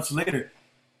couple months later,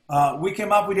 we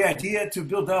came up with the idea to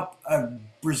build up a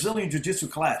Brazilian jiu-jitsu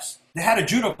class. They had a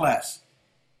judo class.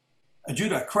 A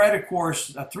 3-credit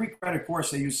course at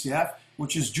UCF,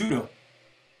 which is judo.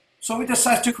 So we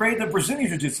decided to create the Brazilian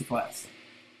Jiu-Jitsu class.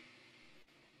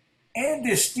 And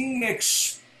this thing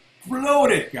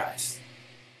exploded, guys.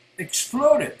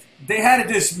 Exploded. They had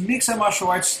this mixed martial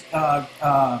arts. They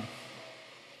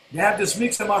have this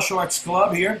mixed martial arts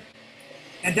club here,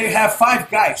 and they have 5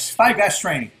 guys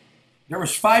training. There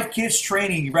was 5 kids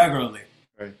training regularly.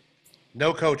 Right.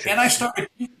 No coaches. And I started.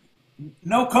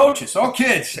 No coaches, all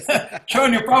kids.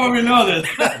 Sean, you probably know this.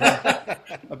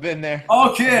 I've been there.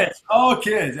 All kids. I'll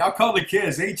call the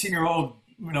kids, 18-year-old,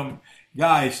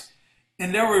 guys.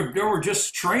 And they were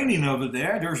just training over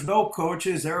there. There's no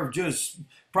coaches. They were just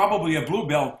probably a blue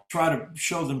belt, try to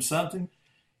show them something.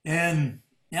 And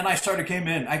I came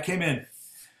in.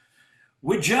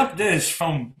 We jumped this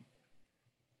from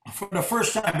the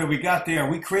first time that we got there.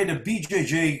 We created a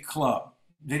BJJ club.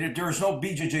 There was no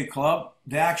BJJ club.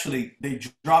 They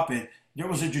drop it. There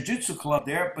was a jiu-jitsu club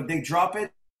there, but they drop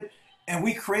it. And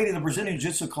we created the Brazilian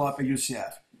Jiu-Jitsu club at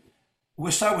UCF.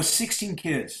 We started with 16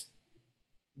 kids.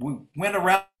 We went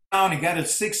around and got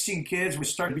 16 kids. We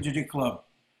started BJJ club.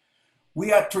 We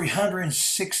got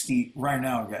 360 right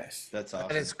now, guys. That's awesome.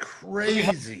 That is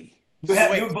crazy.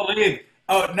 You believe?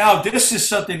 Oh, now this is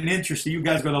something interesting. You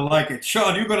guys are going to like it.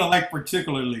 Sean, you're going to like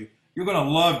particularly. You're going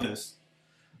to love this.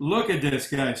 Look at this,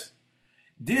 guys.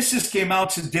 This just came out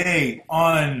today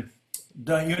on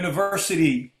the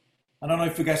university. I don't know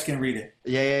if you guys can read it.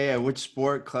 Yeah. Which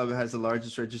sport club has the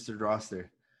largest registered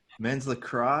roster? Men's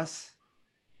lacrosse,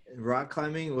 rock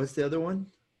climbing. What's the other one?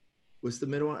 What's the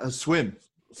middle one? Swim.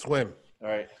 Swim. All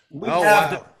right. We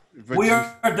have We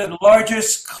are the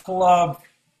largest club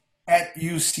at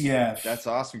UCF. That's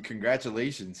awesome.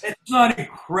 Congratulations. It's not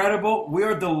incredible. We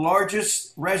are the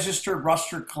largest registered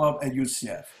roster club at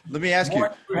UCF. Let me ask you. More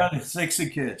than 360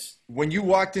 kids. When you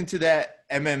walked into that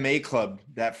MMA club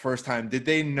that first time, did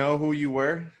they know who you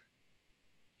were?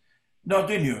 No,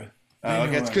 they knew it.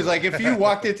 Okay, it's because like if you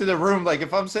walked into the room, like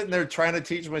if I'm sitting there trying to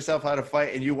teach myself how to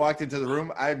fight, and you walked into the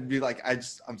room, I'd be like,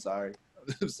 I'm sorry,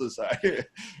 I'm so sorry.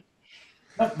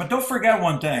 But don't forget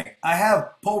one thing. I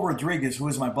have Paul Rodriguez, who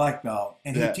is my black belt,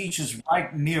 and he teaches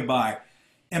right nearby.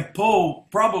 And Paul,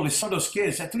 probably some of those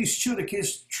kids, at least two of the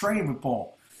kids train with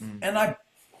Paul. And I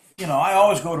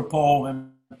always go to Paul,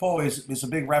 and Paul is a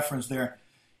big reference there.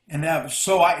 And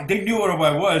they knew what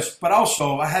I was, but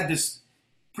also I had this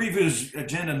previous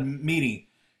agenda meeting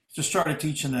to start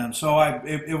teaching them. So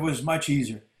it was much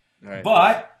easier. Right.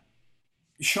 But,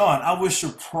 Sean, I was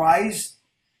surprised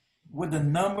with the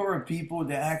number of people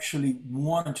that actually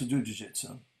wanted to do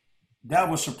jiu-jitsu. That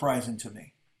was surprising to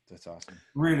me. That's awesome.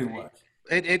 Really was.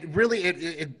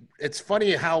 It's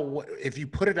funny how if you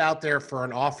put it out there for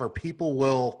an offer, people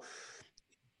will.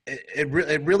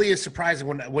 It really is surprising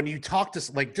when you talk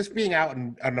to, like, just being out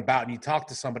and about and you talk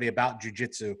to somebody about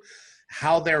jiu-jitsu,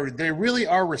 how they really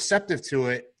are receptive to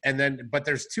it. But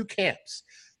there's two camps.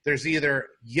 There's either,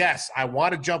 yes, I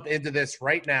want to jump into this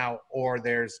right now, or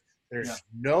there's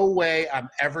no way I'm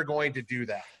ever going to do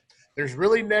that. There's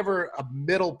really never a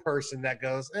middle person that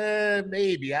goes,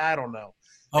 maybe, I don't know.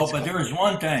 But there is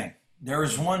one thing. There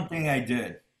is one thing I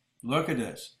did. Look at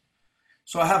this.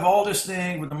 So I have all this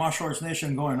thing with the Martial Arts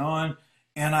Nation going on,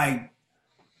 and I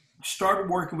started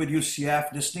working with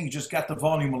UCF. This thing just got the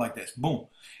volume like this. Boom.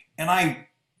 And I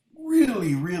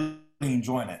really, really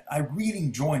enjoying it. I really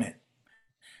enjoying it.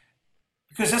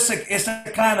 Because it's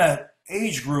the kind of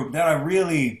age group that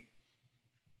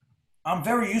I'm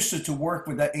very used to work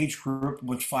with that age group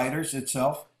with fighters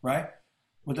itself, right?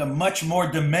 With a much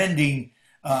more demanding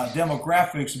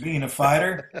demographics being a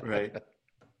fighter. Right.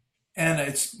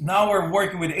 And now we're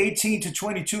working with 18 to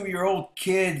 22-year-old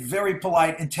kid, very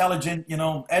polite, intelligent,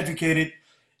 educated.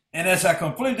 And it's a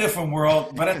completely different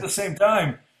world. But at the same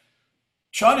time,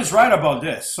 Sean is right about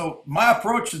this. So my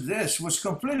approach to this was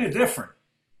completely different.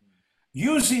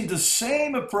 Using the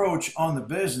same approach on the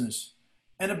business.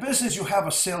 In a business, you have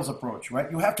a sales approach,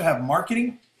 right? You have to have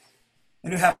marketing,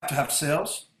 and you have to have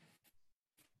sales.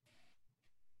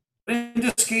 But in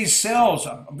this case, sales,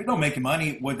 we don't make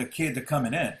money with the kid that's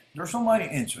coming in. There's no money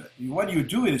into it. What you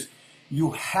do is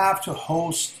you have to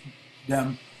host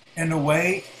them in a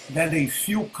way that they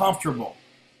feel comfortable.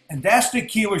 And that's the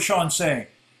key what Sean's saying.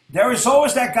 There is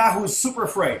always that guy who is super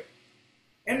afraid.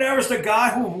 And there is the guy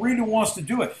who really wants to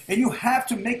do it. And you have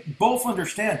to make both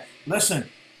understand, listen,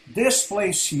 this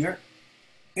place here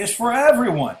is for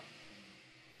everyone.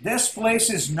 This place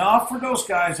is not for those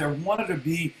guys that wanted to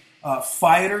be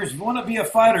fighters. If you want to be a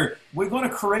fighter, we're going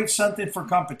to create something for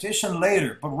competition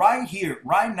later. But right here,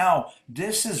 right now,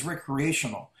 this is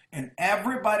recreational. And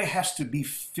everybody has to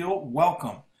feel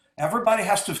welcome. Everybody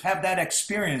has to have that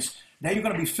experience that you're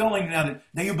going to be feeling that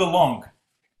you belong.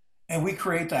 And we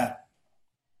create that.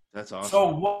 That's awesome. So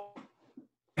what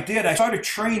I did, I started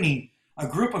training a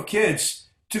group of kids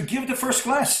to give the first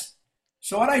class.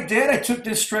 So what I did, I took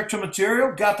this structure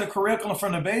material, got the curriculum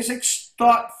from the basics,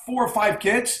 taught 4 or 5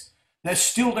 kids that's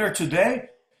still there today.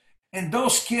 And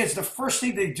those kids, the first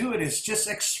thing they do is just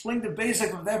explain the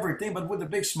basics of everything, but with a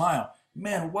big smile.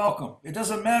 Man, welcome. It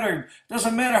doesn't matter. It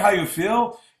doesn't matter how you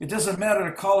feel. It doesn't matter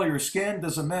the color of your skin. It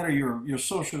doesn't matter your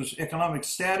social economic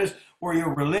status or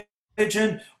your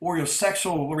religion or your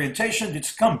sexual orientation.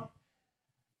 Just come.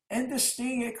 And this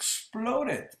thing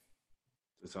exploded.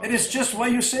 Awesome. It is just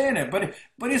what you're saying it, but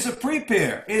it's a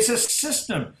prepare. It's a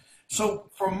system. So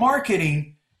for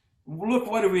marketing, look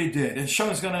what we did. And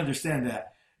Sean's going to understand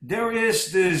that. There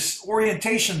is this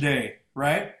orientation day,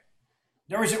 right?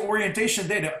 There is an orientation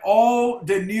day that all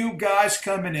the new guys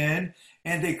coming in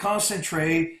and they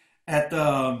concentrate at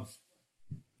the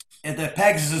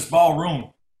Pegasus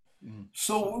Ballroom. Mm-hmm.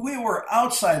 So we were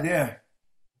outside there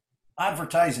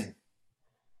advertising.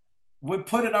 We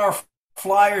put in our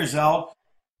flyers out.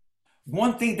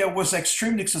 One thing that was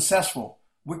extremely successful,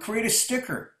 we created a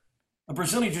sticker, a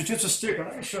Brazilian Jiu-Jitsu sticker.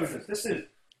 Let me show you this. This is,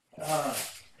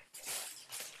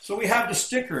 so we have the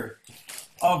sticker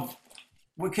of,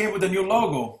 we came with a new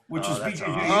logo, which is BJJ.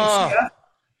 Awesome.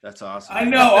 That's awesome. I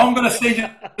know. I'm going to send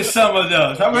you some of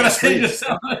those. I'm going to send you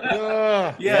some of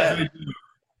those. Yeah, we do.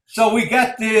 So we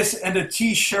got this and the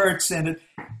T-shirts and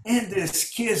this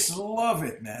kids love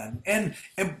it, man.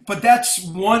 But that's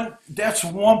one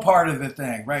part of the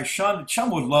thing, right? Sean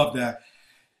would love that.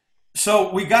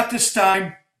 So we got this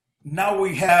time Now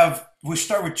we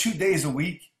start with 2 days a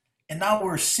week, and now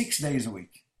we're 6 days a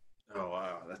week. Oh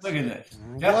wow! Look at this.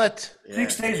 What?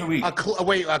 6 days a week. A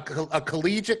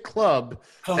collegiate club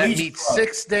that Collegiate meets club.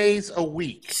 6 days a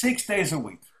week. 6 days a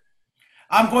week.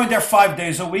 I'm going there 5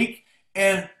 days a week,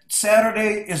 and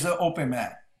Saturday is the open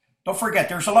mat. Don't forget,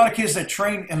 there's a lot of kids that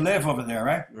train and live over there,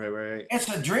 right? Right. It's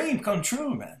a dream come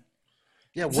true, man.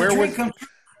 Yeah, It's where a dream was come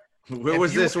true. Where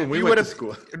was this when we went to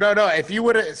school? No. If you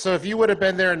would have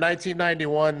been there in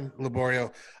 1991,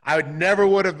 Laborio, I've never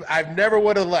would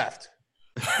have left.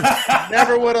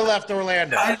 Never would have left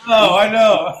Orlando. I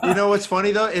know. You know what's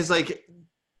funny though is like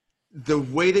the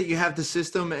way that you have the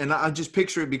system, and I'll just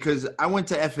picture it because I went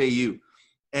to FAU,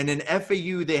 and in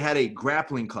FAU they had a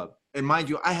grappling club, and mind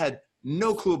you, I had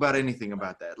no clue about anything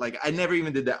about that. Like I never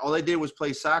even did that. All I did was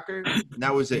play soccer, and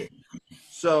that was it.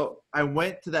 So I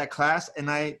went to that class, and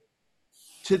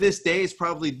to this day, it's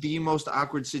probably the most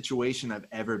awkward situation I've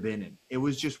ever been in. It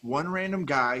was just one random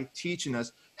guy teaching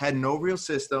us, had no real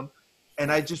system.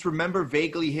 And I just remember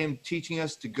vaguely him teaching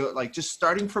us to go, like just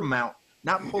starting from mount,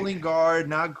 not pulling guard,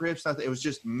 not grips, nothing. It was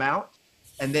just mount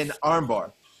and then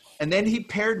armbar. And then he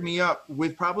paired me up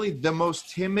with probably the most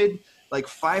timid, like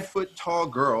 5 foot tall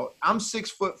girl. I'm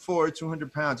 6'4",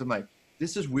 200 pounds. I'm like,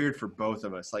 this is weird for both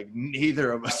of us. Like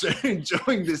neither of us are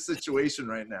enjoying this situation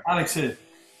right now. Alex,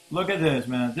 look at this,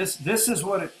 man. This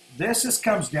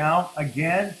comes down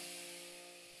again,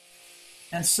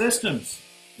 and systems.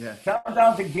 Yeah. Come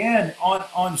down again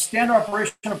on standard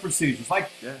operational procedures. Like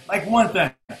one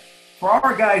thing, for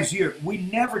our guys here, we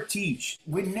never teach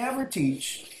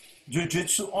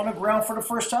jiu-jitsu on the ground for the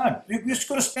first time. You're just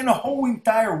going to spend a whole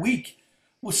entire week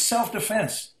with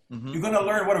self-defense. Mm-hmm. You're going to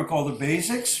learn what we call the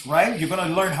basics, right? You're going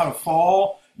to learn how to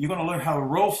fall. You're going to learn how to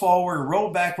roll forward,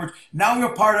 roll backwards. Now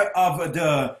you're part of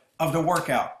the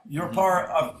workout. You're part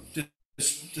of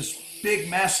this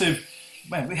big, massive.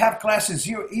 Man, we have classes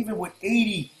here even with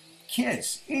 80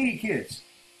 kids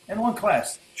in one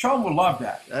class. Sean will love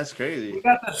that. That's crazy. We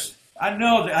got this. I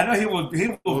know he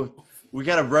will. We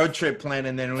got a road trip planned,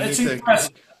 and then we It's need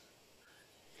impressive.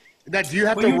 Now, do you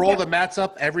have to roll the mats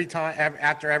up every time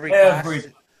after every class?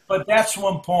 But that's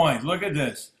one point. Look at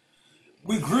this.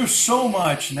 We grew so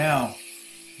much now.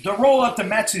 The roll up the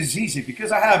mats is easy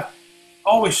because I have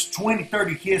always 20,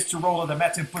 30 kids to roll up the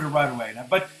mats and put it right away.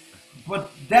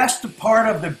 But that's the part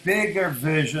of the bigger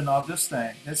vision of this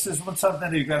thing. This is something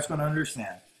that you guys are going to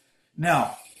understand.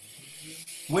 Now,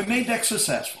 we made that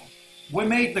successful. We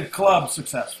made the club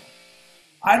successful.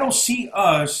 I don't see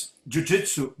us,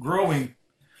 jiu-jitsu, growing.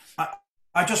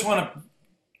 I just want to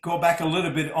go back a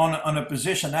little bit on a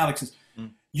position, Alex.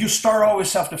 You start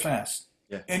always self-defense.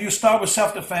 Yeah. And you start with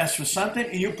self-defense for something,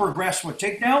 and you progress with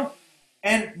takedown.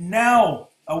 And now,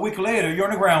 a week later, you're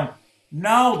on the ground.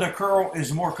 Now the girl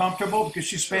is more comfortable because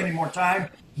she's spending more time.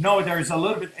 No, there is a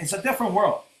little bit. It's a different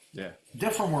world. Yeah.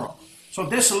 Different world. So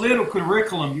this little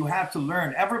curriculum you have to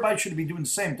learn. Everybody should be doing the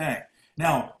same thing.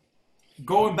 Now,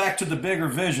 going back to the bigger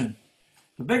vision.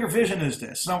 The bigger vision is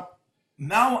this.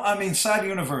 Now I'm inside the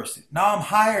university. Now I'm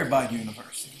hired by the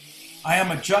university. I am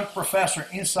a adjunct professor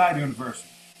inside the university.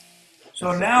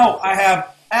 So now I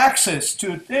have access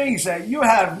to things that you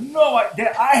have no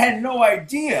idea. I had no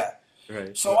idea.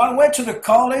 Right. So I went to the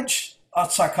college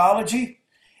of psychology,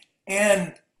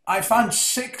 and I found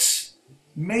 6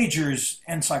 majors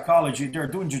in psychology. They're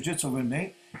doing jiu-jitsu with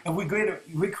me, and we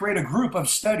create a group of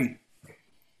study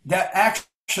that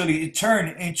actually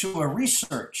turned into a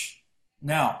research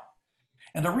now.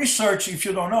 And the research, if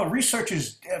you don't know, research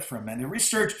is different, man. The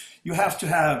research, you have to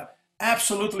have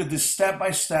absolutely this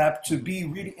step-by-step to be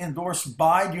really endorsed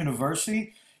by the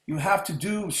university. You have to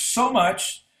do so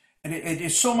much, and it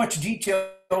is so much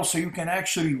detail so you can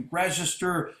actually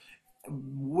register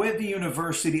with the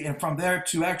university, and from there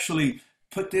to actually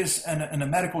put this in a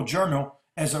medical journal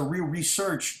as a real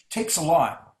research takes a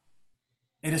lot.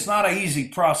 It is not an easy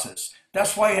process.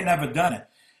 That's why I never done it.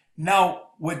 Now,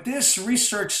 with this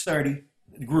research study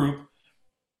group,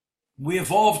 we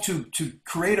evolved to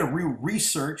create a real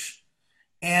research,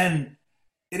 and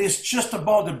it is just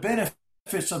about the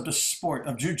benefits of the sport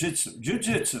of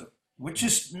jiu-jitsu, which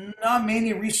is not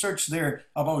many research there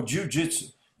about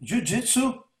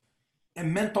jiu-jitsu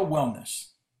and mental wellness.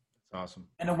 That's awesome.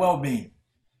 And the well-being.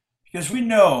 Because we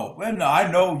know, and I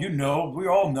know, you know, we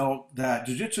all know that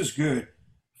jiu-jitsu is good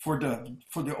for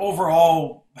the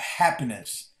overall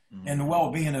happiness and the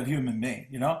well-being of human being,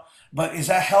 you know. But does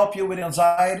that help you with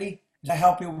anxiety? Does that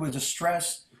help you with the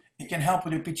stress? It can help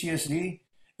with the PTSD.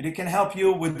 It can help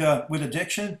you with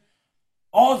addiction.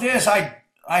 All this,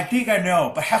 I think I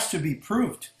know, but has to be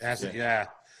proved. The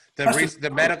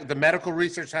medical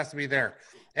research has to be there.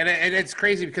 And it's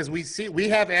crazy because we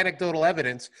have anecdotal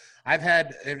evidence. I've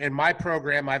had in my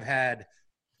program, I've had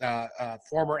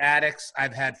former addicts,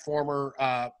 I've had former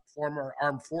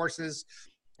armed forces,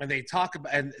 and they talk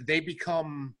about, and they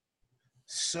become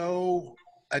so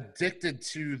addicted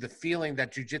to the feeling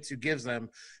that jiu-jitsu gives them,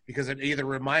 because it either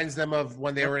reminds them of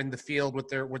when they were in the field with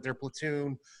their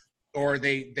platoon, or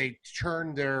they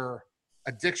turn their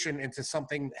addiction into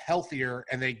something healthier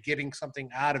and they getting something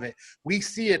out of it. We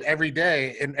see it every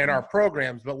day in our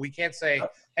programs, but we can't say,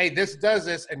 hey, this does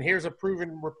this, and here's a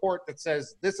proven report that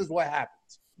says this is what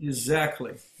happens.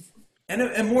 Exactly.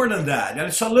 And more than that, and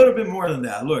it's a little bit more than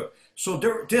that. Look, so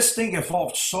this thing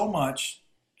evolved so much,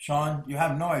 Sean, you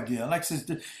have no idea. Like I said,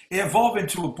 it evolved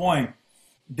into a point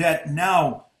that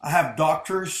now I have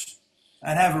doctors,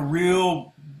 and have a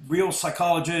real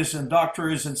psychologists and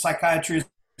doctors and psychiatrists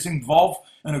involved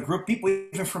in a group, people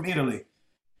even from Italy,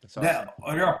 awesome, that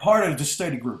are a part of the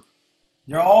study group.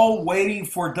 They're all waiting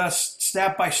for this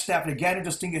step by step. They're getting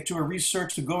this thing into a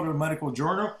research to go to a medical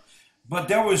journal. But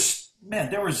there was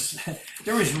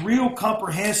real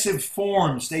comprehensive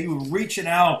forms that you were reaching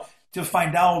out to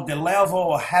find out the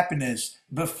level of happiness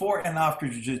before and after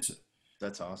jiu-jitsu.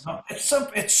 That's awesome. It's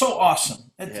so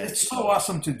awesome. It's so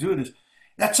awesome to do this.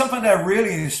 That's something that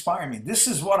really inspired me. This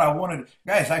is what I wanted.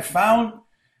 Guys, I found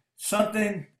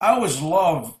something. I always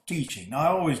love teaching. I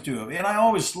always do. And I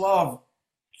always love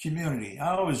community.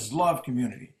 I always love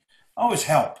community. I always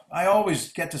help. I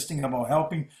always get this thing about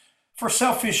helping for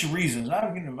selfish reasons.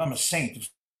 I'm a saint. It's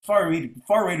far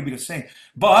away to be the saint.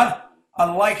 But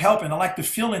I like helping. I like the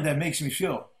feeling that makes me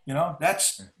feel. You know,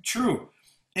 that's true.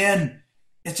 And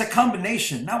it's a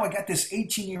combination. Now I got this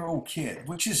 18-year-old kid,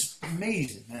 which is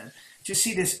amazing, man. To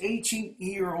see this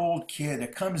 18-year-old kid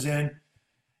that comes in,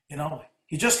 you know,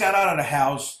 he just got out of the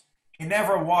house. He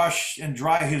never washed and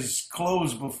dry his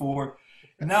clothes before.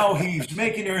 Now he's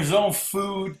making his own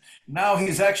food. Now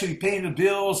he's actually paying the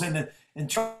bills and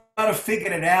trying to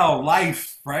figure it out,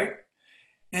 life, right?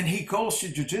 And he goes to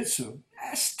jiu-jitsu.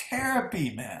 That's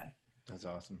therapy, man. That's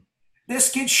awesome.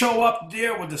 This kid show up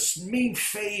there with this mean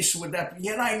face, with that.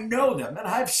 Yeah, I know that, man.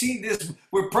 I've seen this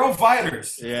with pro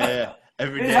fighters. Yeah.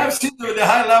 Every day. I've seen it with the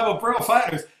high-level pro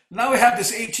fighters. Now we have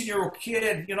this 18-year-old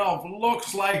kid, you know,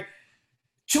 looks like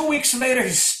 2 weeks later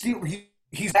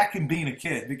he's back in being a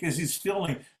kid because he's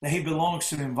feeling that he belongs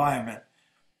to the environment.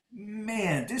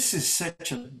 Man, this is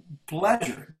such a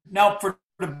pleasure. Now, for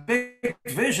the big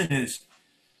vision is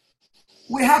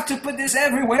we have to put this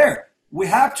everywhere. We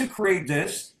have to create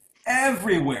this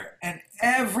everywhere and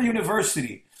every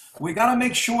university. We got to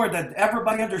make sure that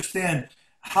everybody understands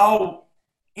how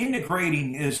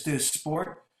integrating is this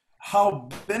sport, how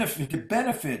the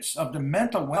benefits of the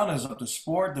mental wellness of the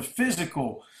sport, the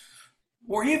physical,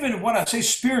 or even when I say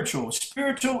spiritual.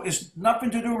 Spiritual is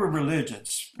nothing to do with religion.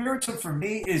 Spiritual for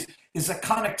me is a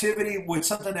connectivity with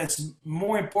something that's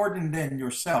more important than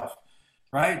yourself,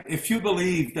 right? If you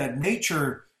believe that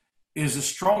nature is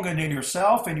stronger than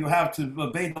yourself and you have to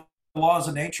obey the laws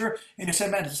of nature, and you say,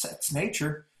 man, that's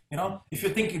nature. You know, if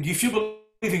you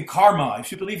believe in karma,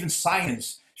 if you believe in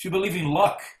science, if you believe in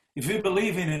luck, if you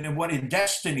believe in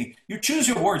destiny, you choose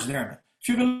your words there, man. If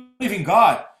you believe in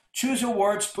God, choose your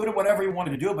words, put it whatever you want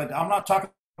to do, but I'm not talking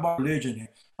about religion here.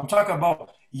 I'm talking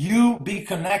about you be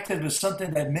connected with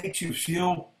something that makes you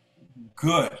feel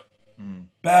good,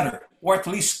 better, or at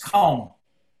least calm.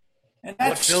 And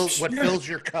that's what fills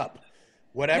your cup.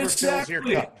 Whatever fills your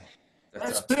cup.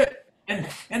 That's it.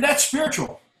 And that's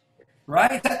spiritual,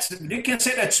 right? You can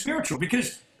say that's spiritual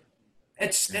because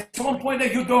it's at one point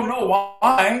that you don't know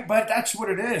why, but that's what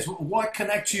it is. What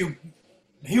connects you,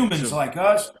 humans like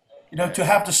us, you know, to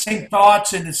have the same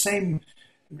thoughts and the same.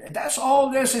 That's all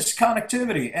this is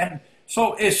connectivity, and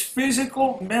so it's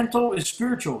physical, mental, is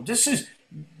spiritual. This is,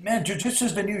 man, jiu-jitsu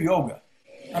is the new yoga.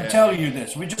 I'm telling you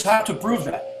this. We just have to prove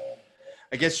that.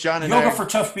 I guess Sean and yoga for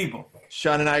tough people.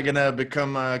 Sean and I are gonna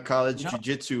become college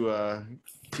jiu-jitsu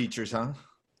teachers, huh?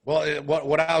 Well,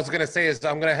 what I was gonna say is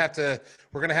we're gonna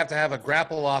have to have a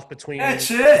grapple off between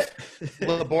that's it.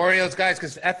 Laborio's guys,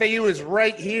 because FAU is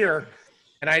right here,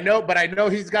 and I know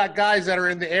he's got guys that are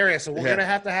in the area, so we're gonna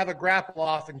have to have a grapple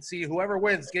off and see whoever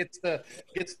wins gets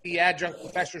the adjunct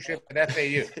professorship at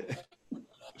FAU.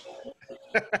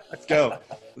 Let's go.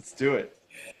 Let's do it.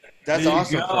 That's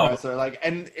awesome, Professor. Like,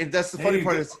 and that's the funny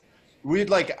part is,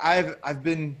 I've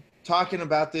been talking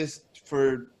about this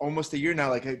for almost a year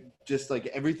now. Like, just like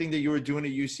everything that you were doing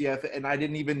at UCF, and I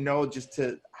didn't even know just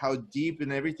to how deep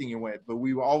and everything you went. But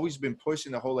we've always been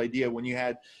pushing the whole idea. When you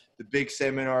had the big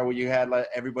seminar where you had like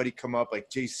everybody come up, like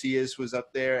JCS was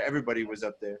up there, everybody was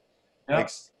up there. Yeah.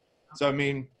 Like, so I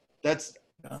mean, that's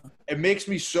it makes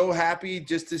me so happy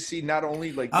just to see not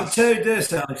only like I'll tell you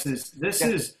this, Alex.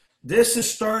 This is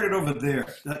started over there.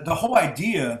 The whole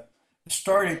idea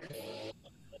started.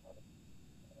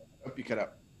 Hope you cut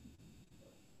out.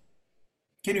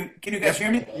 Can you guys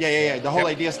hear me? Yeah. The whole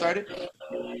idea started.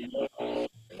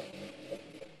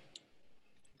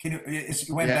 It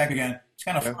went back again. It's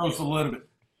kind of froze a little bit.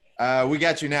 We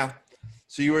got you now.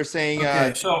 So you were saying.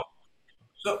 Okay, so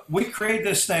we created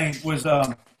this thing was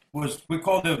we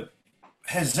called it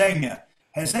resenha.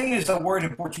 Resenha is a word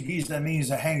in Portuguese that means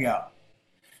a hangout.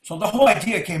 So the whole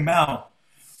idea came out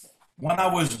when I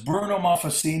was Bruno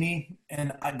Malfacini,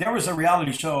 and there was a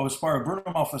reality show as part of Bruno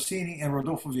Malfacini and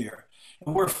Rodolfo Vieira.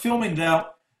 And we're filming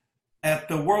that at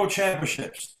the World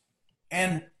Championships.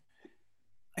 And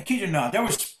I kid you not, there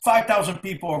was 5,000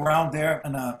 people around there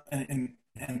in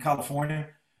California.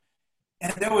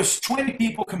 And there was 20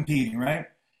 people competing, right?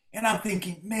 And I'm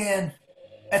thinking, man,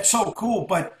 that's so cool,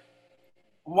 but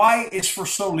why is for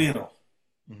so little?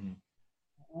 Mm-hmm.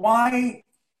 Why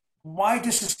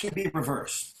this can be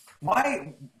reversed?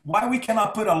 Why we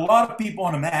cannot put a lot of people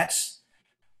on the mats?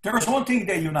 There's one thing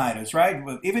that unites us, right?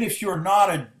 Even if you're not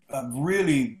a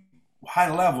really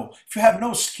high level, if you have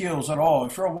no skills at all,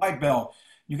 if you're a white belt,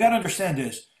 you got to understand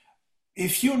this.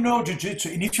 If you know jiu-jitsu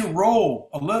and if you roll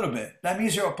a little bit, that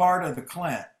means you're a part of the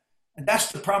clan. And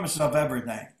that's the promise of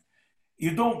everything.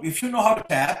 If you know how to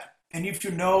tap, and if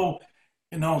you know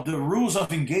the rules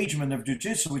of engagement of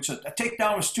jiu-jitsu, which a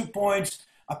takedown is 2 points,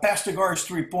 a pass to guard is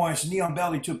 3 points, knee on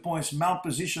belly 2 points, mount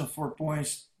position 4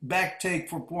 points, back take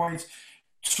 4 points,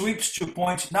 sweeps 2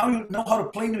 points. Now you know how to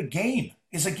play the game.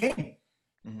 It's a game.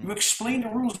 Mm-hmm. You explain the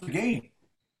rules of the game.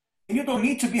 And you don't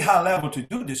need to be high level to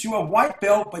do this. You're a white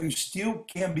belt, but you still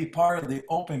can be part of the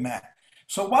open mat.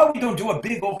 So why we don't do a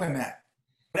big open mat?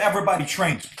 But everybody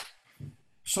trains.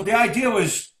 So the idea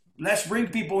was, let's bring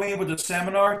people in with a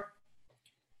seminar.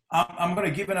 I'm going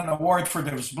to give it an award for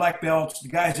those black belts, the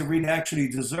guys that really actually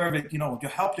deserve it, to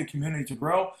help the community to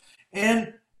grow.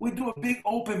 And we do a big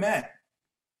open mat.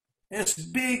 It's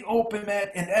big open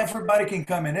mat, and everybody can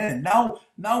come in. Now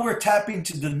we're tapping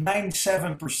to the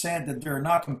 97% that they're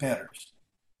not competitors.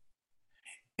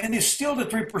 And there's still the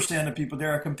 3% of people that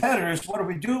are competitors. What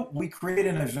do? We create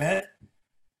an event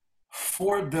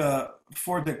for the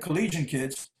collegiate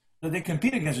kids that they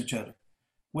compete against each other.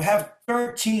 We have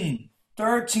 13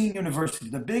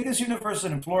 universities. The biggest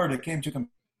university in Florida came to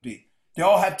compete. They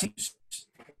all have teams.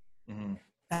 Mm-hmm.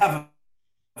 Have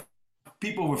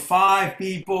people with 5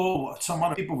 people, some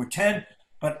other people with 10,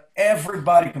 but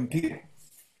everybody competed.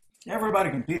 Everybody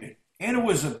competed. And it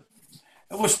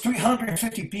was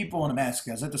 350 people in the mats,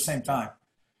 guys, at the same time.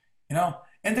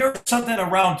 And there was something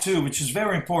around too, which is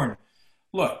very important.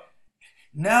 Look,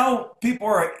 now people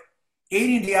are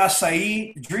eating the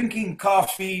acai, drinking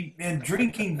coffee, and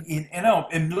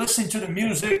and listening to the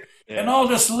music, and all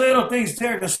these little things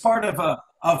there. That's part of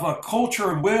a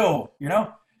culture will,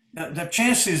 The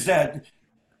chances that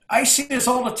I see this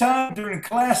all the time during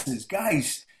classes,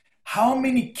 guys. How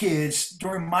many kids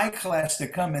during my class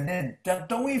that coming in that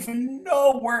don't even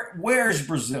know where's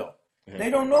Brazil? Yeah. They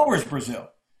don't know where's Brazil.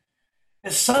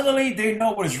 And suddenly they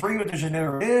know what Rio de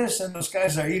Janeiro is, and those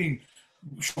guys are eating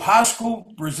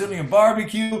churrasco, Brazilian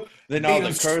barbecue. They know the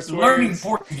curse words. Learning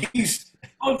Portuguese.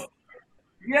 Oh,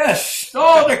 yes.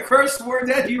 Oh, the curse word.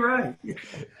 That's right. And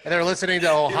they're listening to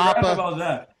Ohapa. Right about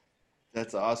that.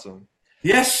 That's awesome.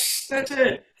 Yes, that's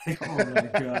it. Oh my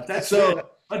God, that's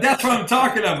what I'm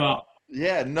talking about.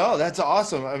 Yeah, no, that's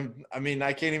awesome. I mean,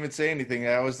 I can't even say anything.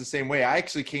 I was the same way. I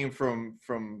actually came from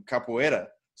capoeira,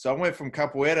 so I went from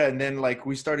capoeira, and then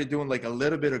we started doing a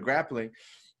little bit of grappling,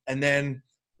 and then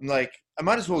I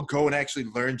might as well go and actually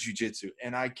learn jiu-jitsu,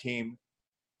 and I came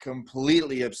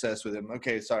completely obsessed with him.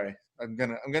 Okay, sorry, I'm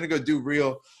gonna go do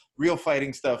real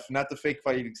fighting stuff, not the fake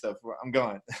fighting stuff. I'm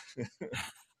going.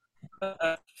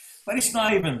 But it's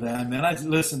not even that, man.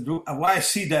 Listen, why I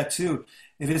see that too.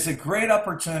 It is a great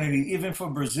opportunity, even for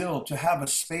Brazil, to have a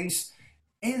space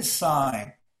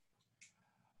inside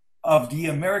of the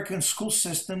American school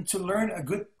system to learn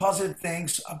good, positive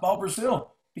things about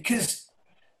Brazil. Because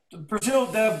Brazil,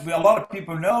 a lot of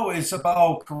people know, is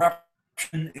about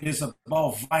corruption. It is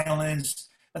about violence.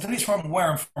 At least from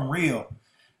where I'm from, Rio.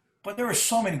 But there are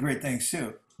so many great things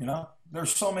too.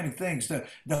 There's so many things.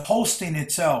 The hosting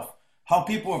itself. How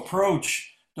people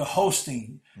approach the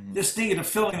hosting. Mm-hmm. This thing, the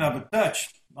feeling of a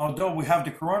touch, although we have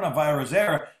the coronavirus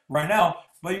era right now,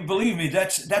 but believe me,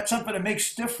 that's something that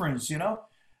makes difference,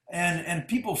 and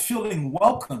people feeling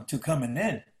welcome to coming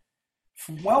in.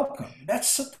 Welcome. That's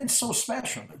something so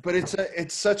special. But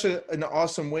it's such an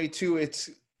awesome way too. It's,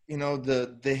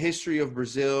 the history of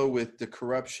Brazil with the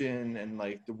corruption and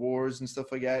like the wars and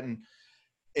stuff like that. And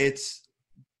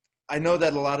I know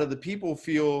that a lot of the people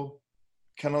feel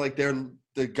kind of like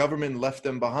the government left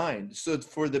them behind. So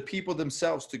for the people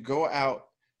themselves to go out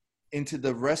into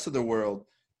the rest of the world,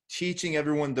 teaching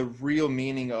everyone the real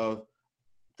meaning of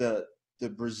the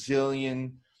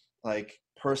Brazilian like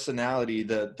personality,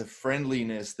 the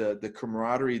friendliness, the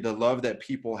camaraderie, the love that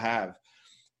people have.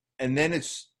 And then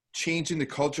it's changing the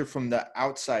culture from the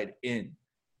outside in,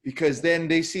 because then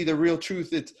they see the real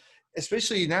truth. It's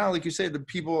especially now, like you said, the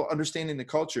people understanding the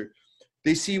culture,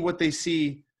 they see what they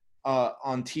see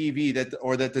on TV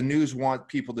that the news want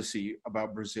people to see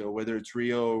about Brazil, whether it's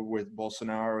Rio with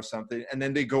Bolsonaro or something. And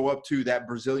then they go up to that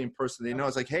Brazilian person they know.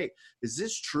 It's like, hey, is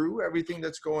this true? Everything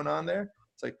that's going on there?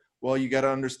 It's like, well, you got to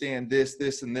understand this,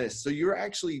 this, and this. So you're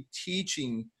actually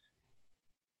teaching,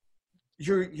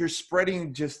 you're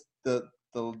spreading just the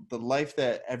life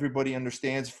that everybody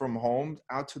understands from home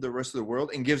out to the rest of the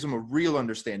world, and gives them a real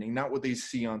understanding, not what they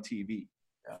see on TV.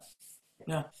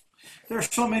 Yeah.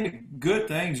 There's so many good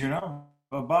things,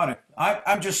 about it.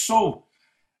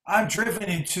 I'm driven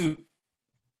into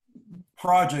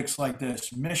projects like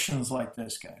this, missions like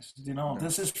this, guys.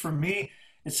 This is, for me,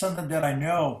 it's something that I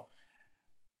know.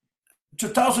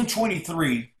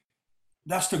 2023,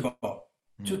 that's the goal.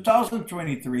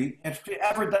 2023, if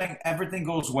everything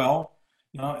goes well,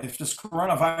 if this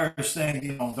coronavirus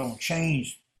thing, don't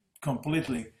change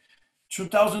completely,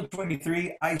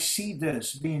 2023, I see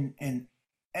this being in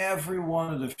every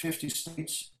one of the 50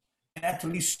 states and at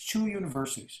least 2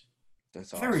 universities.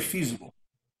 That's awesome. Very feasible.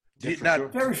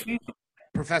 Very feasible.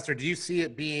 Professor, do you see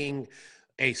it being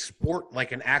a sport,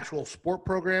 like an actual sport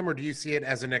program, or do you see it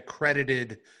as an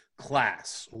accredited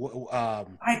class?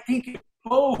 I think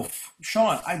both,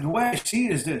 Sean. The way I see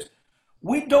it is this: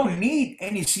 we don't need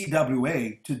any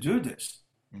CWA to do this.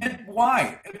 And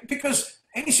why? Because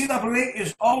NCAA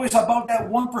is always about that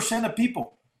 1% of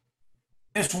people.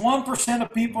 It's 1%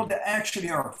 of people that actually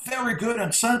are very good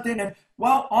at something, and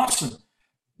awesome.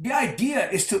 The idea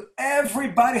is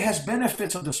everybody has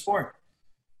benefits of the sport.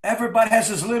 Everybody has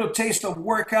this little taste of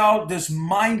workout, this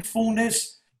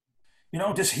mindfulness,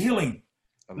 this healing.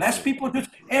 Less people do,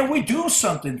 and we do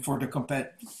something for the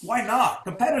competitors. Why not?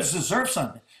 Competitors deserve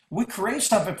something. We create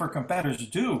something for competitors to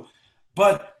do,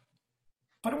 but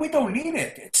we don't need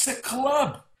it. It's the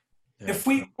club. Yeah. If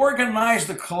we organize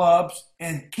the clubs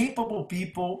and capable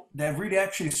people that really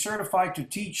actually certified to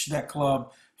teach that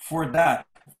club for that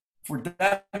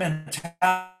mentality,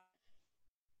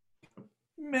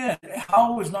 man,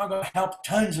 how is not going to help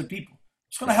tons of people?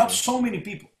 It's going to help so many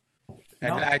people.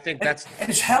 And I think and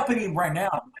it's happening right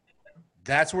now.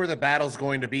 That's where the battle's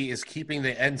going to be, is keeping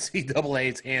the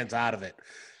NCAA's hands out of it.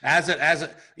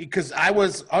 Because I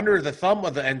was under the thumb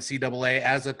of the NCAA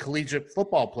as a collegiate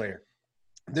football player.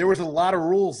 There was a lot of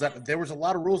rules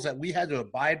that we had to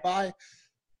abide by,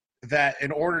 that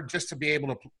in order just to be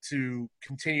able to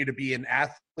continue to be an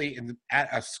athlete at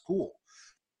a school.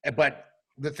 But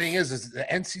the thing is the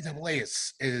NCAA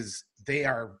is they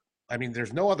are,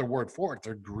 there's no other word for it.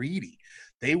 They're greedy.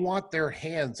 They want their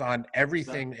hands on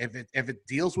everything if it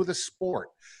deals with a sport.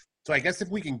 So I guess if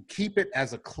we can keep it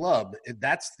as a club,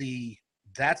 that's the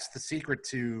secret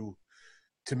to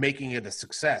making it a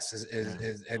success,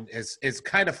 is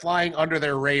kind of flying under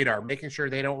their radar, making sure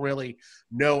they don't really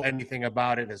know anything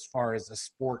about it as far as the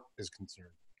sport is concerned.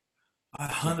 I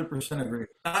 100% agree.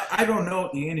 I don't know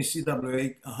the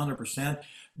NCAA 100%,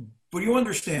 but you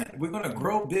understand, we're going to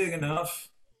grow big enough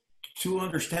to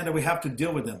understand that we have to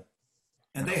deal with them,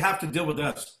 and they have to deal with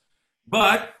us.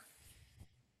 But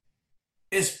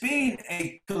it's being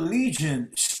a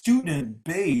collegiate,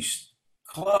 student-based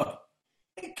club.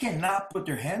 They cannot put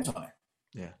their hands on it.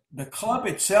 Yeah. The club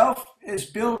itself is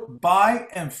built by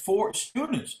and for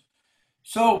students.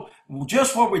 So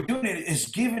just what we're doing is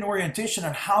giving orientation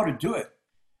on how to do it.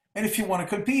 And if you want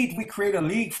to compete, we create a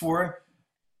league for it.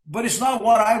 But it's not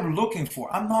what I'm looking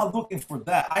for. I'm not looking for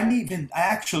that. You're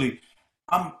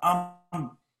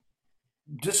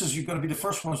going to be the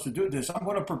first ones to do this. I'm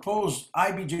going to propose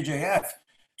IBJJF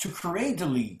to create the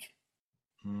league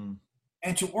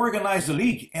and to organize the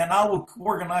league. And I will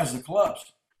organize the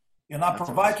clubs. And I'll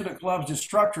provide to the clubs the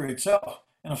structure itself,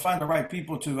 and I'll find the right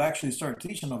people to actually start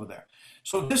teaching over there.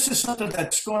 So this is something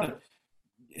that's going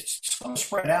to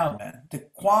spread out, man. The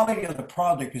quality of the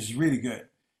product is really good.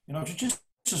 Jiu-jitsu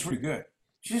is really good.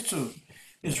 Jiu-jitsu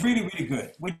is really, really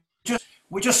good.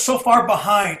 We're just so far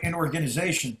behind in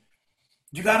organization.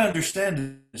 You got to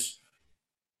understand this.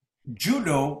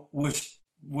 Judo was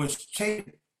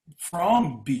taken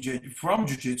from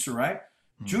jiu-jitsu, right?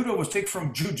 Judo was taken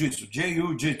from jiu-jitsu,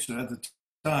 J-U-jitsu at the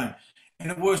time,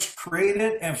 and it was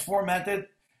created and formatted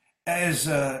as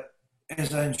an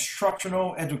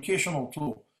instructional, educational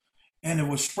tool. And it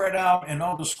was spread out in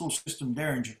all the school system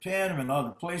there in Japan and other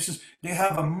places. They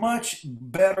have a much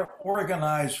better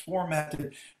organized,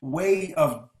 formatted way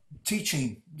of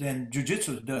teaching than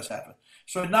Jiu-Jitsu does have it.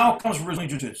 So it now comes Brazilian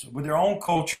Jiu-Jitsu with their own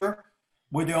culture,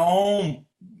 with their own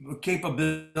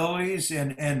capabilities,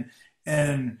 and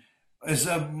is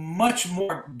a much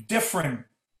more different,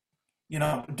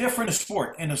 different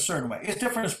sport in a certain way. It's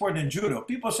different sport than judo.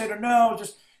 People say that no,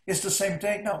 it's the same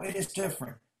thing. No, it is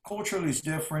different. Culturally, it's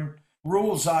different.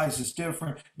 Rule size is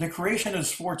different. The creation of the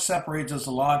sport separates us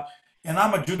a lot. And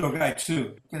I'm a judo guy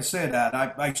too. I can say that.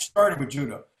 I started with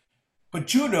judo. But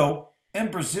judo in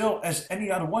Brazil, as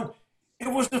any other one, it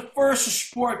was the first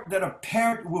sport that a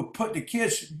parent would put the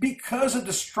kids because of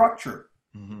the structure.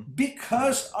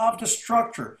 Because of the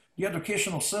structure, the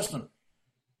educational system.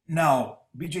 Now,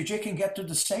 BJJ can get to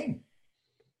the same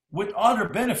with other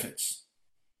benefits,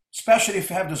 especially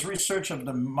if you have this research of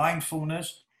the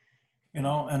mindfulness, and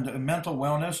the mental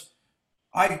wellness.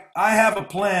 I have a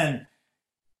plan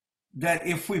that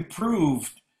if we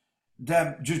proved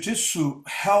that jiu-jitsu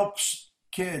helps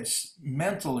kids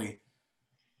mentally,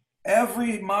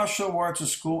 every martial arts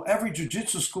school, every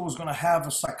jiu-jitsu school is going to have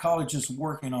a psychologist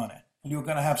working on it. You're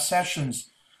going to have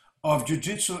sessions of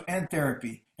jiu-jitsu and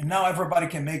therapy. And now everybody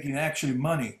can make actually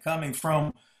money coming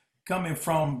from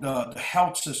the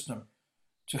health system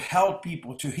to help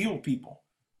people, to heal people,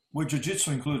 with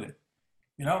jiu-jitsu included.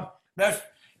 That's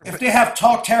if they have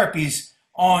talk therapies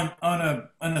on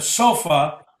a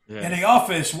sofa in the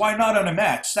office, why not on a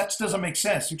mat? That doesn't make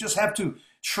sense. You just have to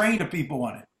train the people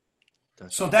on it.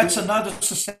 That's another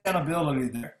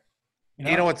sustainability there.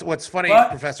 What's funny,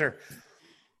 Professor,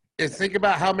 is think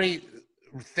about how many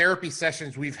therapy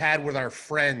sessions we've had with our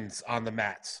friends on the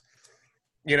mats.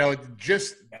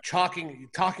 Just talking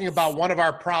about one of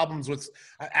our problems with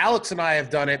Alex and I have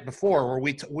done it before, where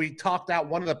we talked out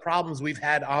one of the problems we've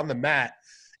had on the mat,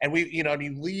 and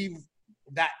you leave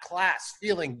that class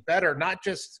feeling better, not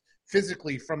just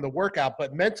physically from the workout,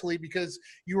 but mentally, because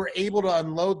you were able to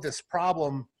unload this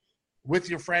problem with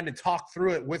your friend and talk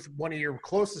through it with one of your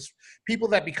closest people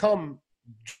that become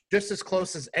just as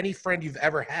close as any friend you've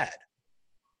ever had.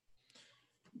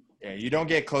 Yeah, you don't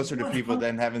get closer to people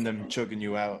than having them choking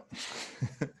you out.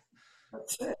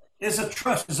 That's it. It's a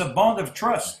trust. It's a bond of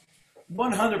trust.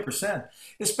 100%.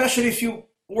 Especially if you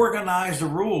organize the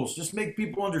rules. Just make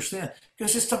people understand.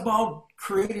 Because it's about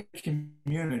creating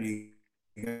community.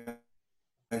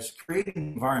 It's creating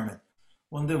an environment.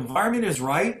 When the environment is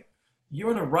right, you're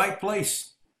in the right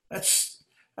place. That's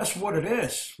what it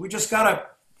is. We just got to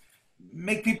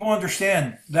make people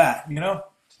understand that,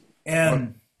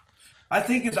 And I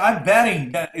think I'm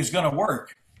betting that it's going to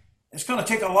work. It's going to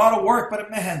take a lot of work, but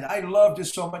man, I love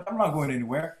this so much. I'm not going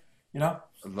anywhere, I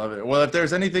love it. Well, if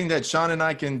there's anything that Sean and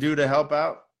I can do to help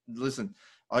out, listen,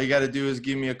 all you got to do is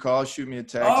give me a call, shoot me a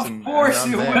text. Of course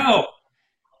you will.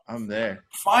 I'm there.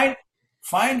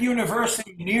 Find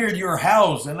university near your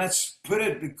house, and let's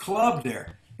put the club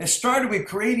there. It started with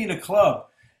creating a club.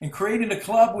 In creating a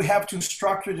club, we have to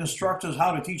instruct the instructors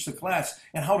how to teach the class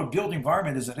and how to build the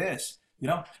environment as it is.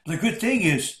 The good thing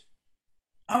is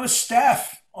I'm a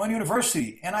staff on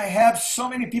university, and I have so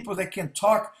many people that can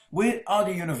talk with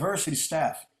other university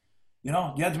staff. The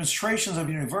administrations of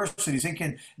universities,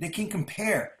 they can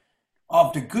compare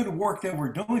of the good work that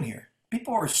we're doing here.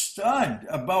 People are stunned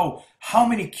about how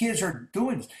many kids are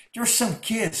doing this. There's some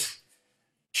kids,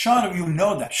 Sean, you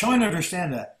know that. Sean,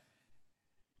 understand that.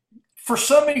 For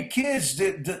so many kids,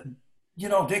 the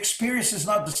experience is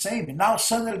not the same. And now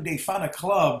suddenly they find a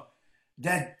club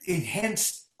that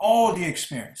enhance all the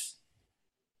experience.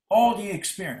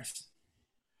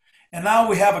 And now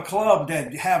we have a club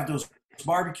that have those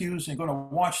barbecues and going to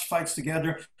watch fights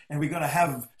together, and we're going to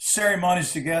have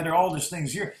ceremonies together, all these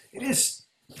things here. It is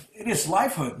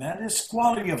lifehood, man. It's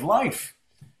quality of life,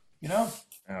 Oh,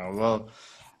 well,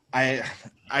 I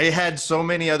had so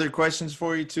many other questions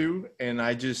for you too, and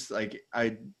I just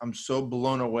I'm so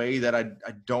blown away that I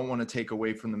don't want to take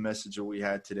away from the message that we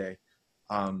had today.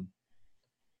 I'll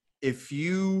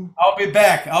be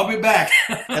back.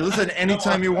 And listen,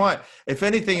 anytime you want. If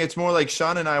anything, it's more like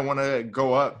Sean and I want to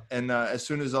go up, and as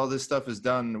soon as all this stuff is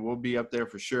done, we'll be up there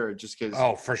for sure. Just because.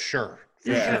 Oh, for sure.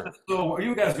 Yeah. So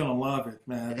you guys are gonna love it,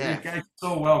 man. Yeah. You guys are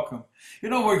so welcome. You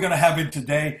know what we're gonna have it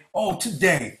today? Oh,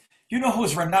 today. You know who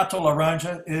Renato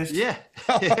Laranja is? Yeah.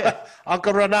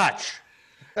 Uncle Renach.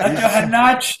 Uncle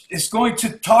Renach is going to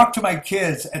talk to my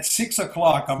kids at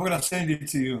 6:00. I'm gonna send it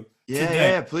to you.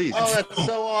 Yeah, please. Oh, that's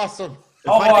so awesome.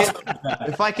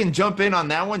 If I can jump in on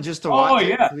that one just to Oh watch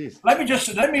yeah. it, please. Let me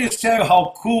just tell you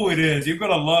how cool it is. You're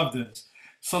gonna love this.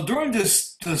 So during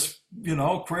this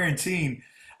quarantine,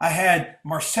 I had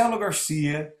Marcelo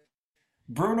Garcia,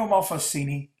 Bruno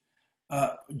Malfacini,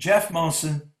 Jeff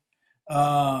Monson,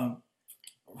 Rafael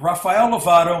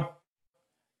Lovato,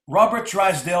 Robert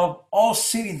Drysdale, all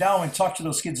sitting down and talk to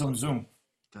those kids on Zoom.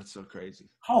 That's so crazy.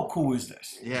 How cool is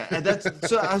this? Yeah, and that's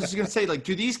so. I was just gonna say, like,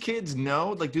 do these kids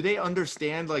know? Like, do they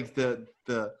understand? Like the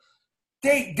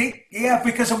Yeah,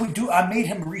 because I made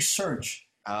him research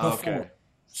before. Okay.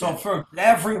 So for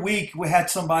every week we had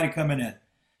somebody coming in.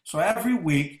 So every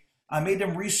week I made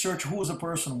them research who the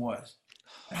person was.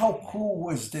 How cool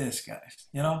was this, guys?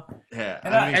 You know? Yeah.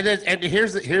 And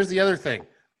here's the other thing.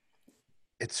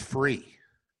 It's free.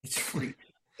 It's free.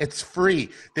 It's free.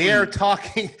 They are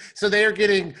talking, so they are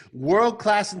getting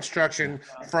world-class instruction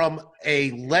from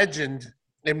a legend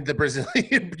in the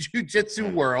Brazilian jiu-jitsu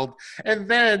world. And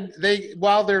then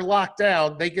while they're locked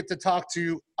down, they get to talk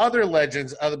to other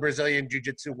legends of the Brazilian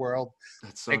jiu-jitsu world.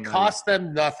 That's so it nice. costs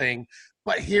them nothing,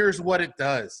 but here's what it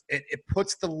does. It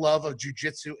puts the love of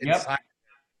jiu-jitsu inside.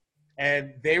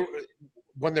 And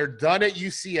when they're done at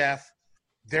UCF,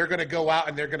 they're going to go out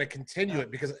and they're going to continue it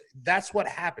because that's what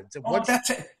happens. And once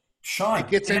that's it, Sean. it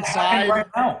gets it's inside right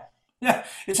now. Yeah,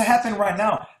 it's happening right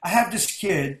now. I have this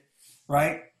kid,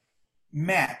 right,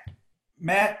 Matt.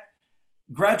 Matt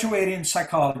graduated in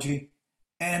psychology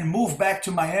and moved back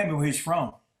to Miami, where he's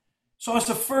from. So it's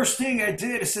the first thing I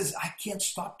did. It says I can't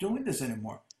stop doing this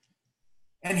anymore.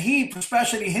 And he,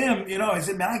 especially him, he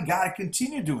said, man, I got to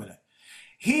continue doing it.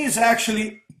 He is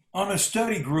actually on a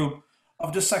study group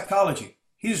of the psychology.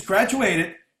 He's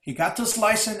graduated. He got this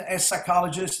license as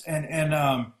psychologist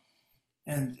and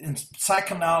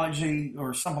psychology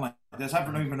or something like this. I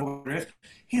don't even know what it is.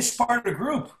 He's part of the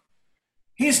group.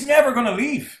 He's never going to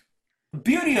leave. The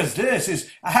beauty of this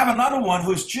is I have another one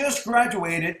who's just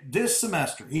graduated this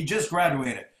semester. He just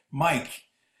graduated, Mike.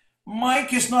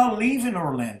 Mike is not leaving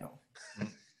Orlando.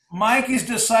 Mike has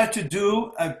decided to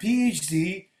do a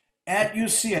PhD at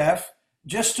UCF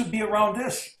just to be around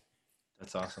this.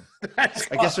 That's awesome. I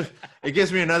guess it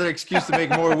gives me another excuse to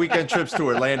make more weekend trips to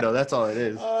Orlando. That's all it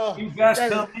is. You guys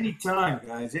come anytime,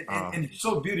 guys. And it's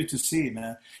so beautiful to see,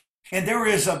 man. And there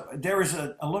is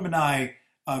an alumni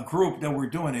group that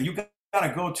we're doing it. You got to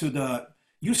go to the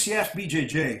UCF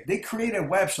BJJ. They created a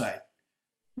website.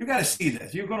 You got to see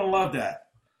this. You're going to love that.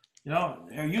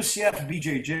 UCF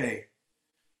BJJ.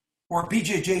 Or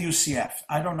BJJ UCF.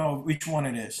 I don't know which one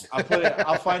it is.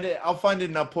 I'll find it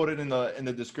and I'll put it in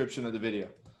the description of the video.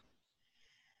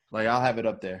 Like I'll have it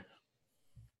up there.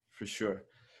 For sure.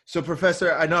 So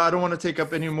Professor, I know I don't want to take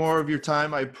up any more of your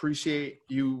time. I appreciate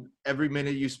you every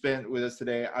minute you spent with us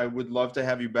today. I would love to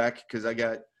have you back because I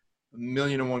got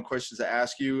 1,000,001 questions to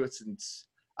ask you. Since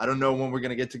I don't know when we're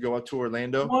gonna get to go out to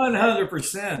Orlando.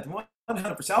 100%.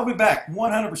 100%. I'll be back.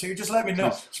 100%. You just let me know.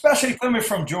 Especially coming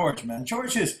from George, man.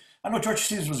 I know George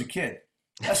Stevens was a kid.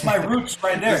 That's my roots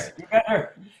right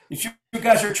there. If you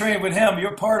guys are trained with him,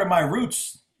 you're part of my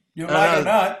roots. You like it or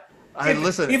not.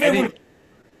 Listen,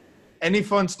 any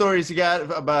fun stories you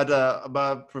got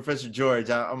about Professor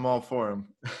George, I'm all for him.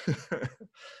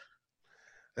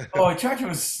 George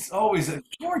was always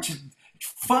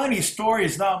funny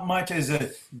stories, not much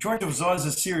as George was always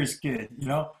a serious kid,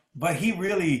 but he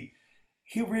really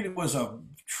was a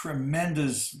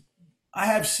tremendous. I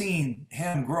have seen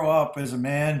him grow up as a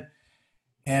man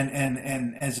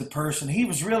and as a person. He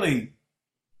was really,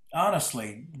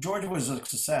 honestly, George was a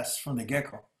success from the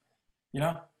get-go.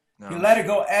 No. He let it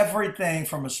go everything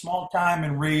from a small time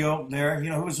in Rio there. He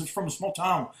was from a small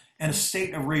town in the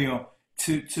state of Rio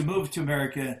to move to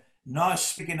America, not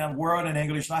speaking a word in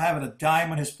English, not having a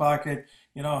dime in his pocket.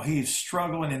 He's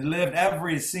struggling and lived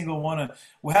every single one of.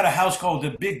 We had a house called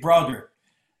the Big Brother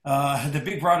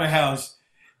house.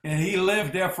 And he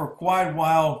lived there for quite a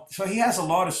while. So he has a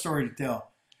lot of story to tell.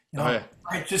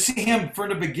 To see him from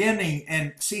the beginning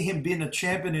and see him being a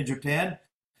champion in Japan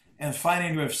and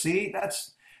fighting UFC,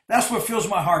 that's what fills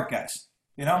my heart, guys.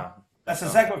 That's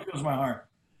exactly what fills my heart.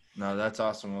 No, that's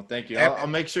awesome. Well, thank you. I'll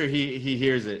make sure he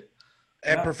hears it.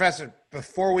 And Professor,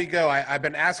 before we go, I've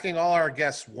been asking all our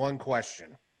guests one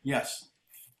question. Yes.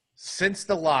 Since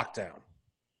the lockdown,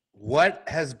 what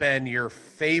has been your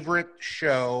favorite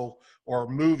show or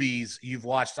movies you've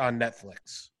watched on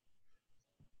Netflix?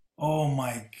 Oh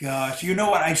my gosh. You know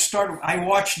what? I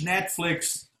watch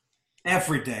Netflix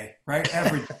every day, right?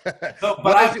 Every day. So,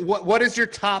 what is your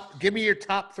top, give me your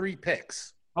top 3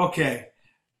 picks. Okay.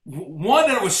 One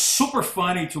that was super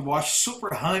funny to watch,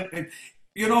 super hunt.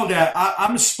 That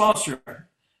I'm a sponsor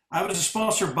I was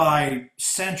sponsored by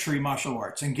Century Martial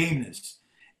Arts and Gameness,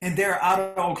 and they're out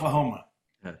of Oklahoma.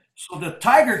 Yeah. So the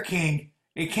Tiger King,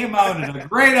 it came out at a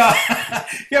great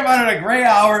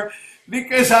hour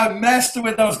because I messed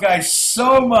with those guys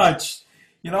so much.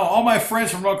 You know, all my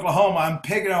friends from Oklahoma, I'm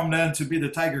picking on them to be the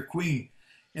Tiger Queen,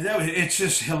 and it's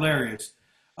just hilarious.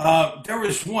 There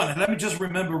was one, and let me just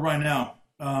remember right now.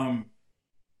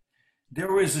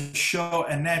 There was a show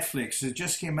at Netflix. It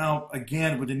just came out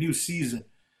again with a new season.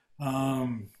 Oh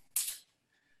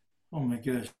my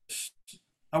goodness.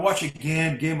 I watch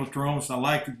again Game of Thrones. I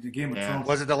like the Game of Thrones.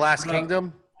 Was it The Last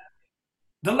Kingdom?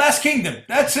 The Last Kingdom.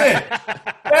 That's it.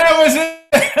 That was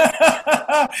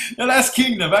it. The Last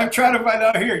Kingdom. I'm trying to find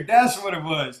out here. That's what it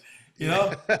was. You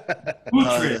know?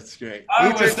 Oh, that's great.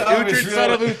 Uhtred,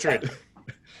 son of Uhtred.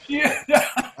 Yeah.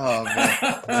 Oh, man.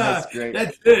 That's great.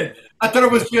 That's it. I thought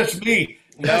it was just me.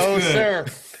 That's No, good. sir.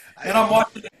 And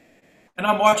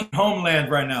I'm watching Homeland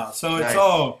right now. So it's Nice.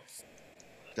 all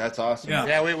That's awesome. Yeah.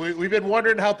 Yeah, we've been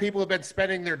wondering how people have been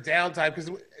spending their downtime because,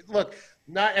 look,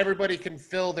 not everybody can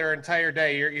fill their entire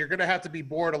day. You're going to have to be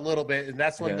bored a little bit, and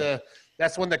that's when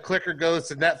the clicker goes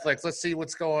to Netflix. Let's see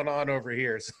what's going on over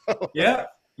here. So yeah.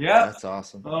 That's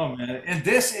awesome. Oh man,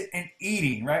 and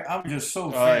eating, right? I'm just so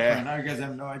Oh, fit yeah. right now. You guys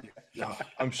have no idea. Oh,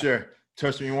 I'm sure.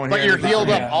 Trust me, you won't But hear you're anything. healed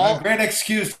up. Yeah, All great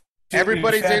excuse. to be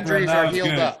everybody's fat right injuries now are is healed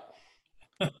good. up.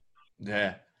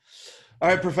 Yeah. All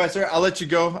right, Professor, I'll let you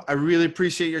go. I really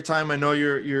appreciate your time. I know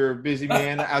you're a busy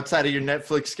man outside of your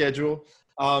Netflix schedule.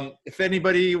 If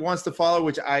anybody wants to follow,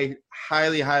 which I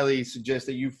highly, highly suggest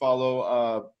that you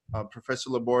follow Professor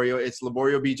Laborio, it's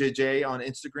Laborio BJJ on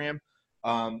Instagram.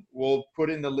 We'll put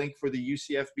in the link for the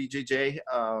UCF BJJ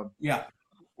Yeah,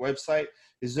 website.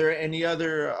 Is there any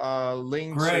other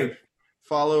links Great. or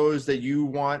follows that you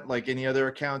want, like any other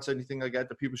accounts, anything like that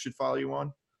people should follow you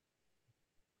on?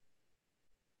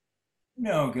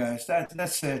 no, guys,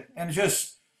 that's it. And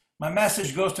just my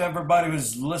message goes to everybody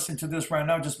who's listening to this right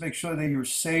now. Just make sure that you're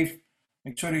safe.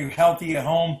 Make sure that you're healthy at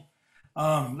home.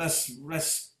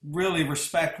 Let's really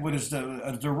respect what is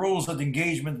the rules of the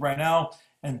engagement right now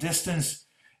and distance.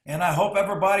 And I hope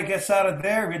everybody gets out of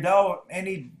there without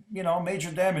any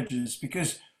major damages,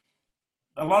 because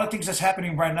a lot of things that's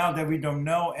happening right now that we don't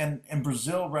know. And in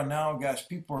Brazil right now, guys,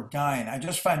 people are dying. I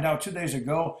just found out 2 days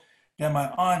ago that my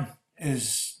aunt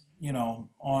is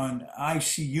on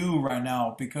ICU right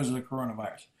now because of the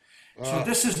coronavirus. So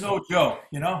this is no joke,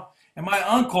 And my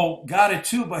uncle got it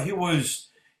too, but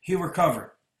he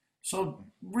recovered. So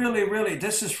really,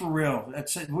 this is for real.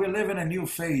 That's it. We live in a new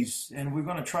phase, and we're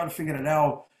going to try to figure it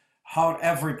out how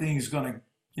everything's going to,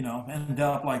 end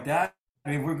up like that.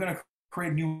 I mean, we're going to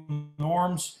create new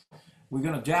norms. We're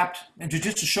going to adapt. And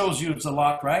jiu-jitsu shows you it's a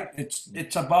lot, right?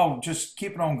 It's about just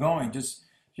keeping on going. Just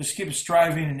keep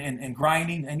striving and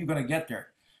grinding, and you're going to get there.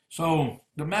 So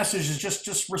the message is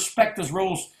just respect those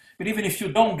rules. But even if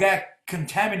you don't get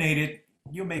contaminated,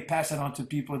 you may pass it on to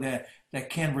people that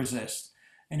can resist.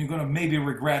 And you're going to maybe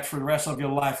regret for the rest of your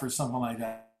life or something like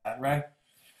that, right?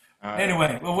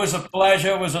 Anyway, it was a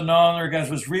pleasure. It was an honor, guys.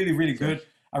 It was really, really good.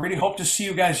 I really hope to see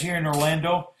you guys here in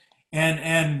Orlando.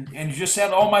 And you just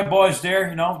had all my boys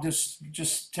there,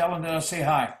 just tell them that I say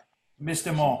hi. Miss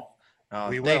them all.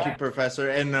 Thank you, Professor.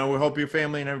 And we hope your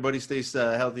family and everybody stays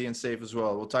healthy and safe as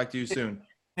well. We'll talk to you soon.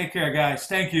 Take care, guys.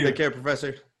 Thank you. Take care,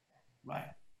 Professor. Bye.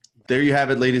 There you have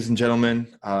it, ladies and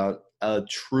gentlemen. A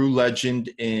true legend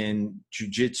in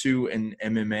jiu-jitsu and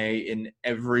MMA in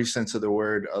every sense of the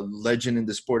word. A legend in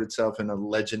the sport itself, and a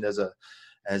legend as a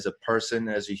person,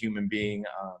 as a human being.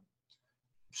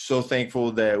 So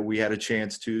thankful that we had a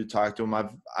chance to talk to him.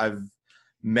 I've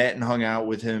met and hung out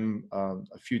with him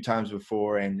a few times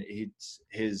before, and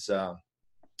his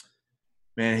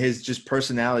just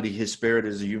personality, his spirit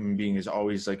as a human being is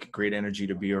always like a great energy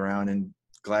to be around, and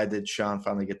glad that Sean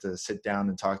finally get to sit down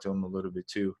and talk to him a little bit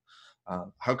too.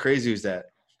 How crazy is that?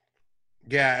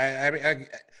 Yeah, I mean,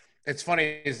 it's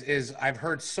funny is I've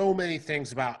heard so many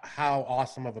things about how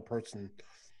awesome of a person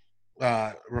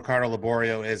Ricardo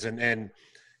Laborio is, and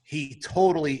he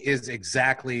totally is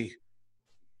exactly.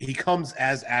 He comes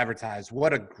as advertised.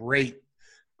 What a great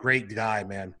guy,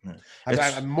 man.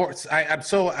 I'm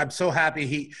so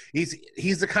happy.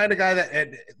 He's the kind of guy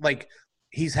that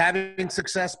he's having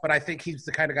success, but I think he's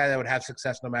the kind of guy that would have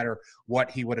success no matter what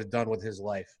he would have done with his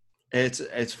life.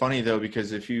 It's funny though,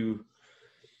 because if you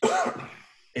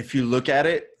look at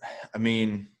it, I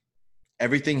mean,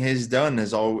 everything he's done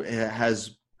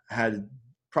has had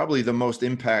probably the most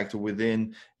impact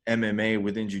within MMA,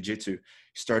 within jiu-jitsu.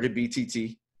 Started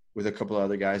BTT with a couple of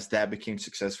other guys that became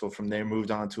successful. From there, moved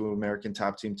on to American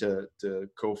Top Team to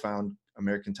co-found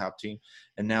American Top Team,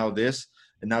 and now this.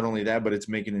 And not only that, but it's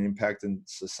making an impact in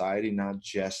society, not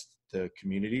just the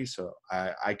community. So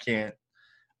I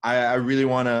really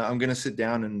want to, I'm going to sit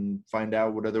down and find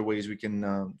out what other ways we can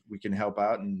help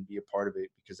out and be a part of it,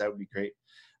 because that would be great.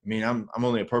 I mean, I'm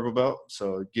only a purple belt,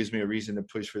 so it gives me a reason to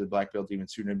push for the black belt even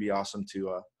sooner. It'd be awesome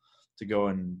to go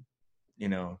and, you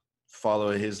know,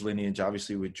 follow his lineage,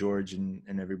 obviously with George and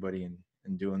everybody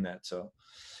and doing that. So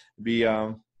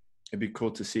it'd be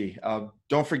cool to see.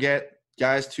 Don't forget,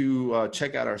 guys, to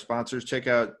check out our sponsors. Check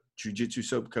out Jiu-Jitsu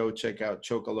Soap Co. Check out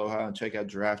Choke Aloha and check out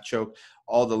Giraffe Choke.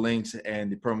 All the links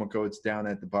and the promo codes down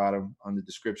at the bottom on the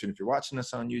description. If you're watching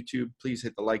us on YouTube, please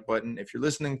hit the like button. If you're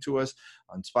listening to us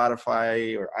on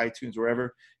Spotify or iTunes,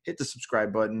 wherever, hit the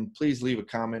subscribe button. Please leave a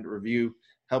comment, review,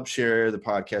 help share the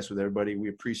podcast with everybody. We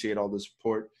appreciate all the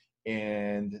support.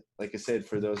 And like I said,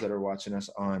 for those that are watching us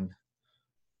on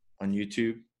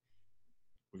YouTube,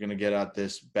 we're going to get out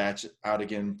this batch out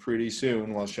again pretty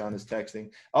soon while Sean is texting.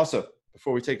 Also,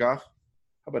 before we take off,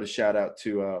 how about a shout out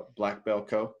to Black Belt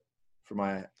Co. for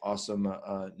my awesome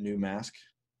new mask,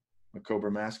 my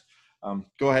Cobra mask.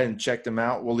 Go ahead and check them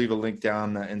out. We'll leave a link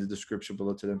down in the description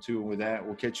below to them too. And with that,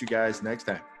 we'll catch you guys next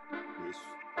time.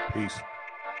 Peace.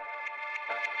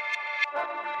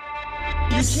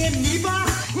 You kidding me,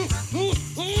 boss?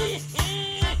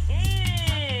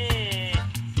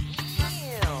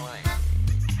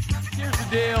 Here's the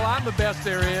deal. I'm the best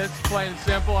there is, plain and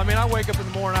simple. I mean, I wake up in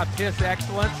the morning, I piss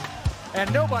excellence,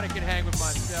 and nobody can hang with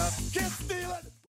my stuff. Get stealing!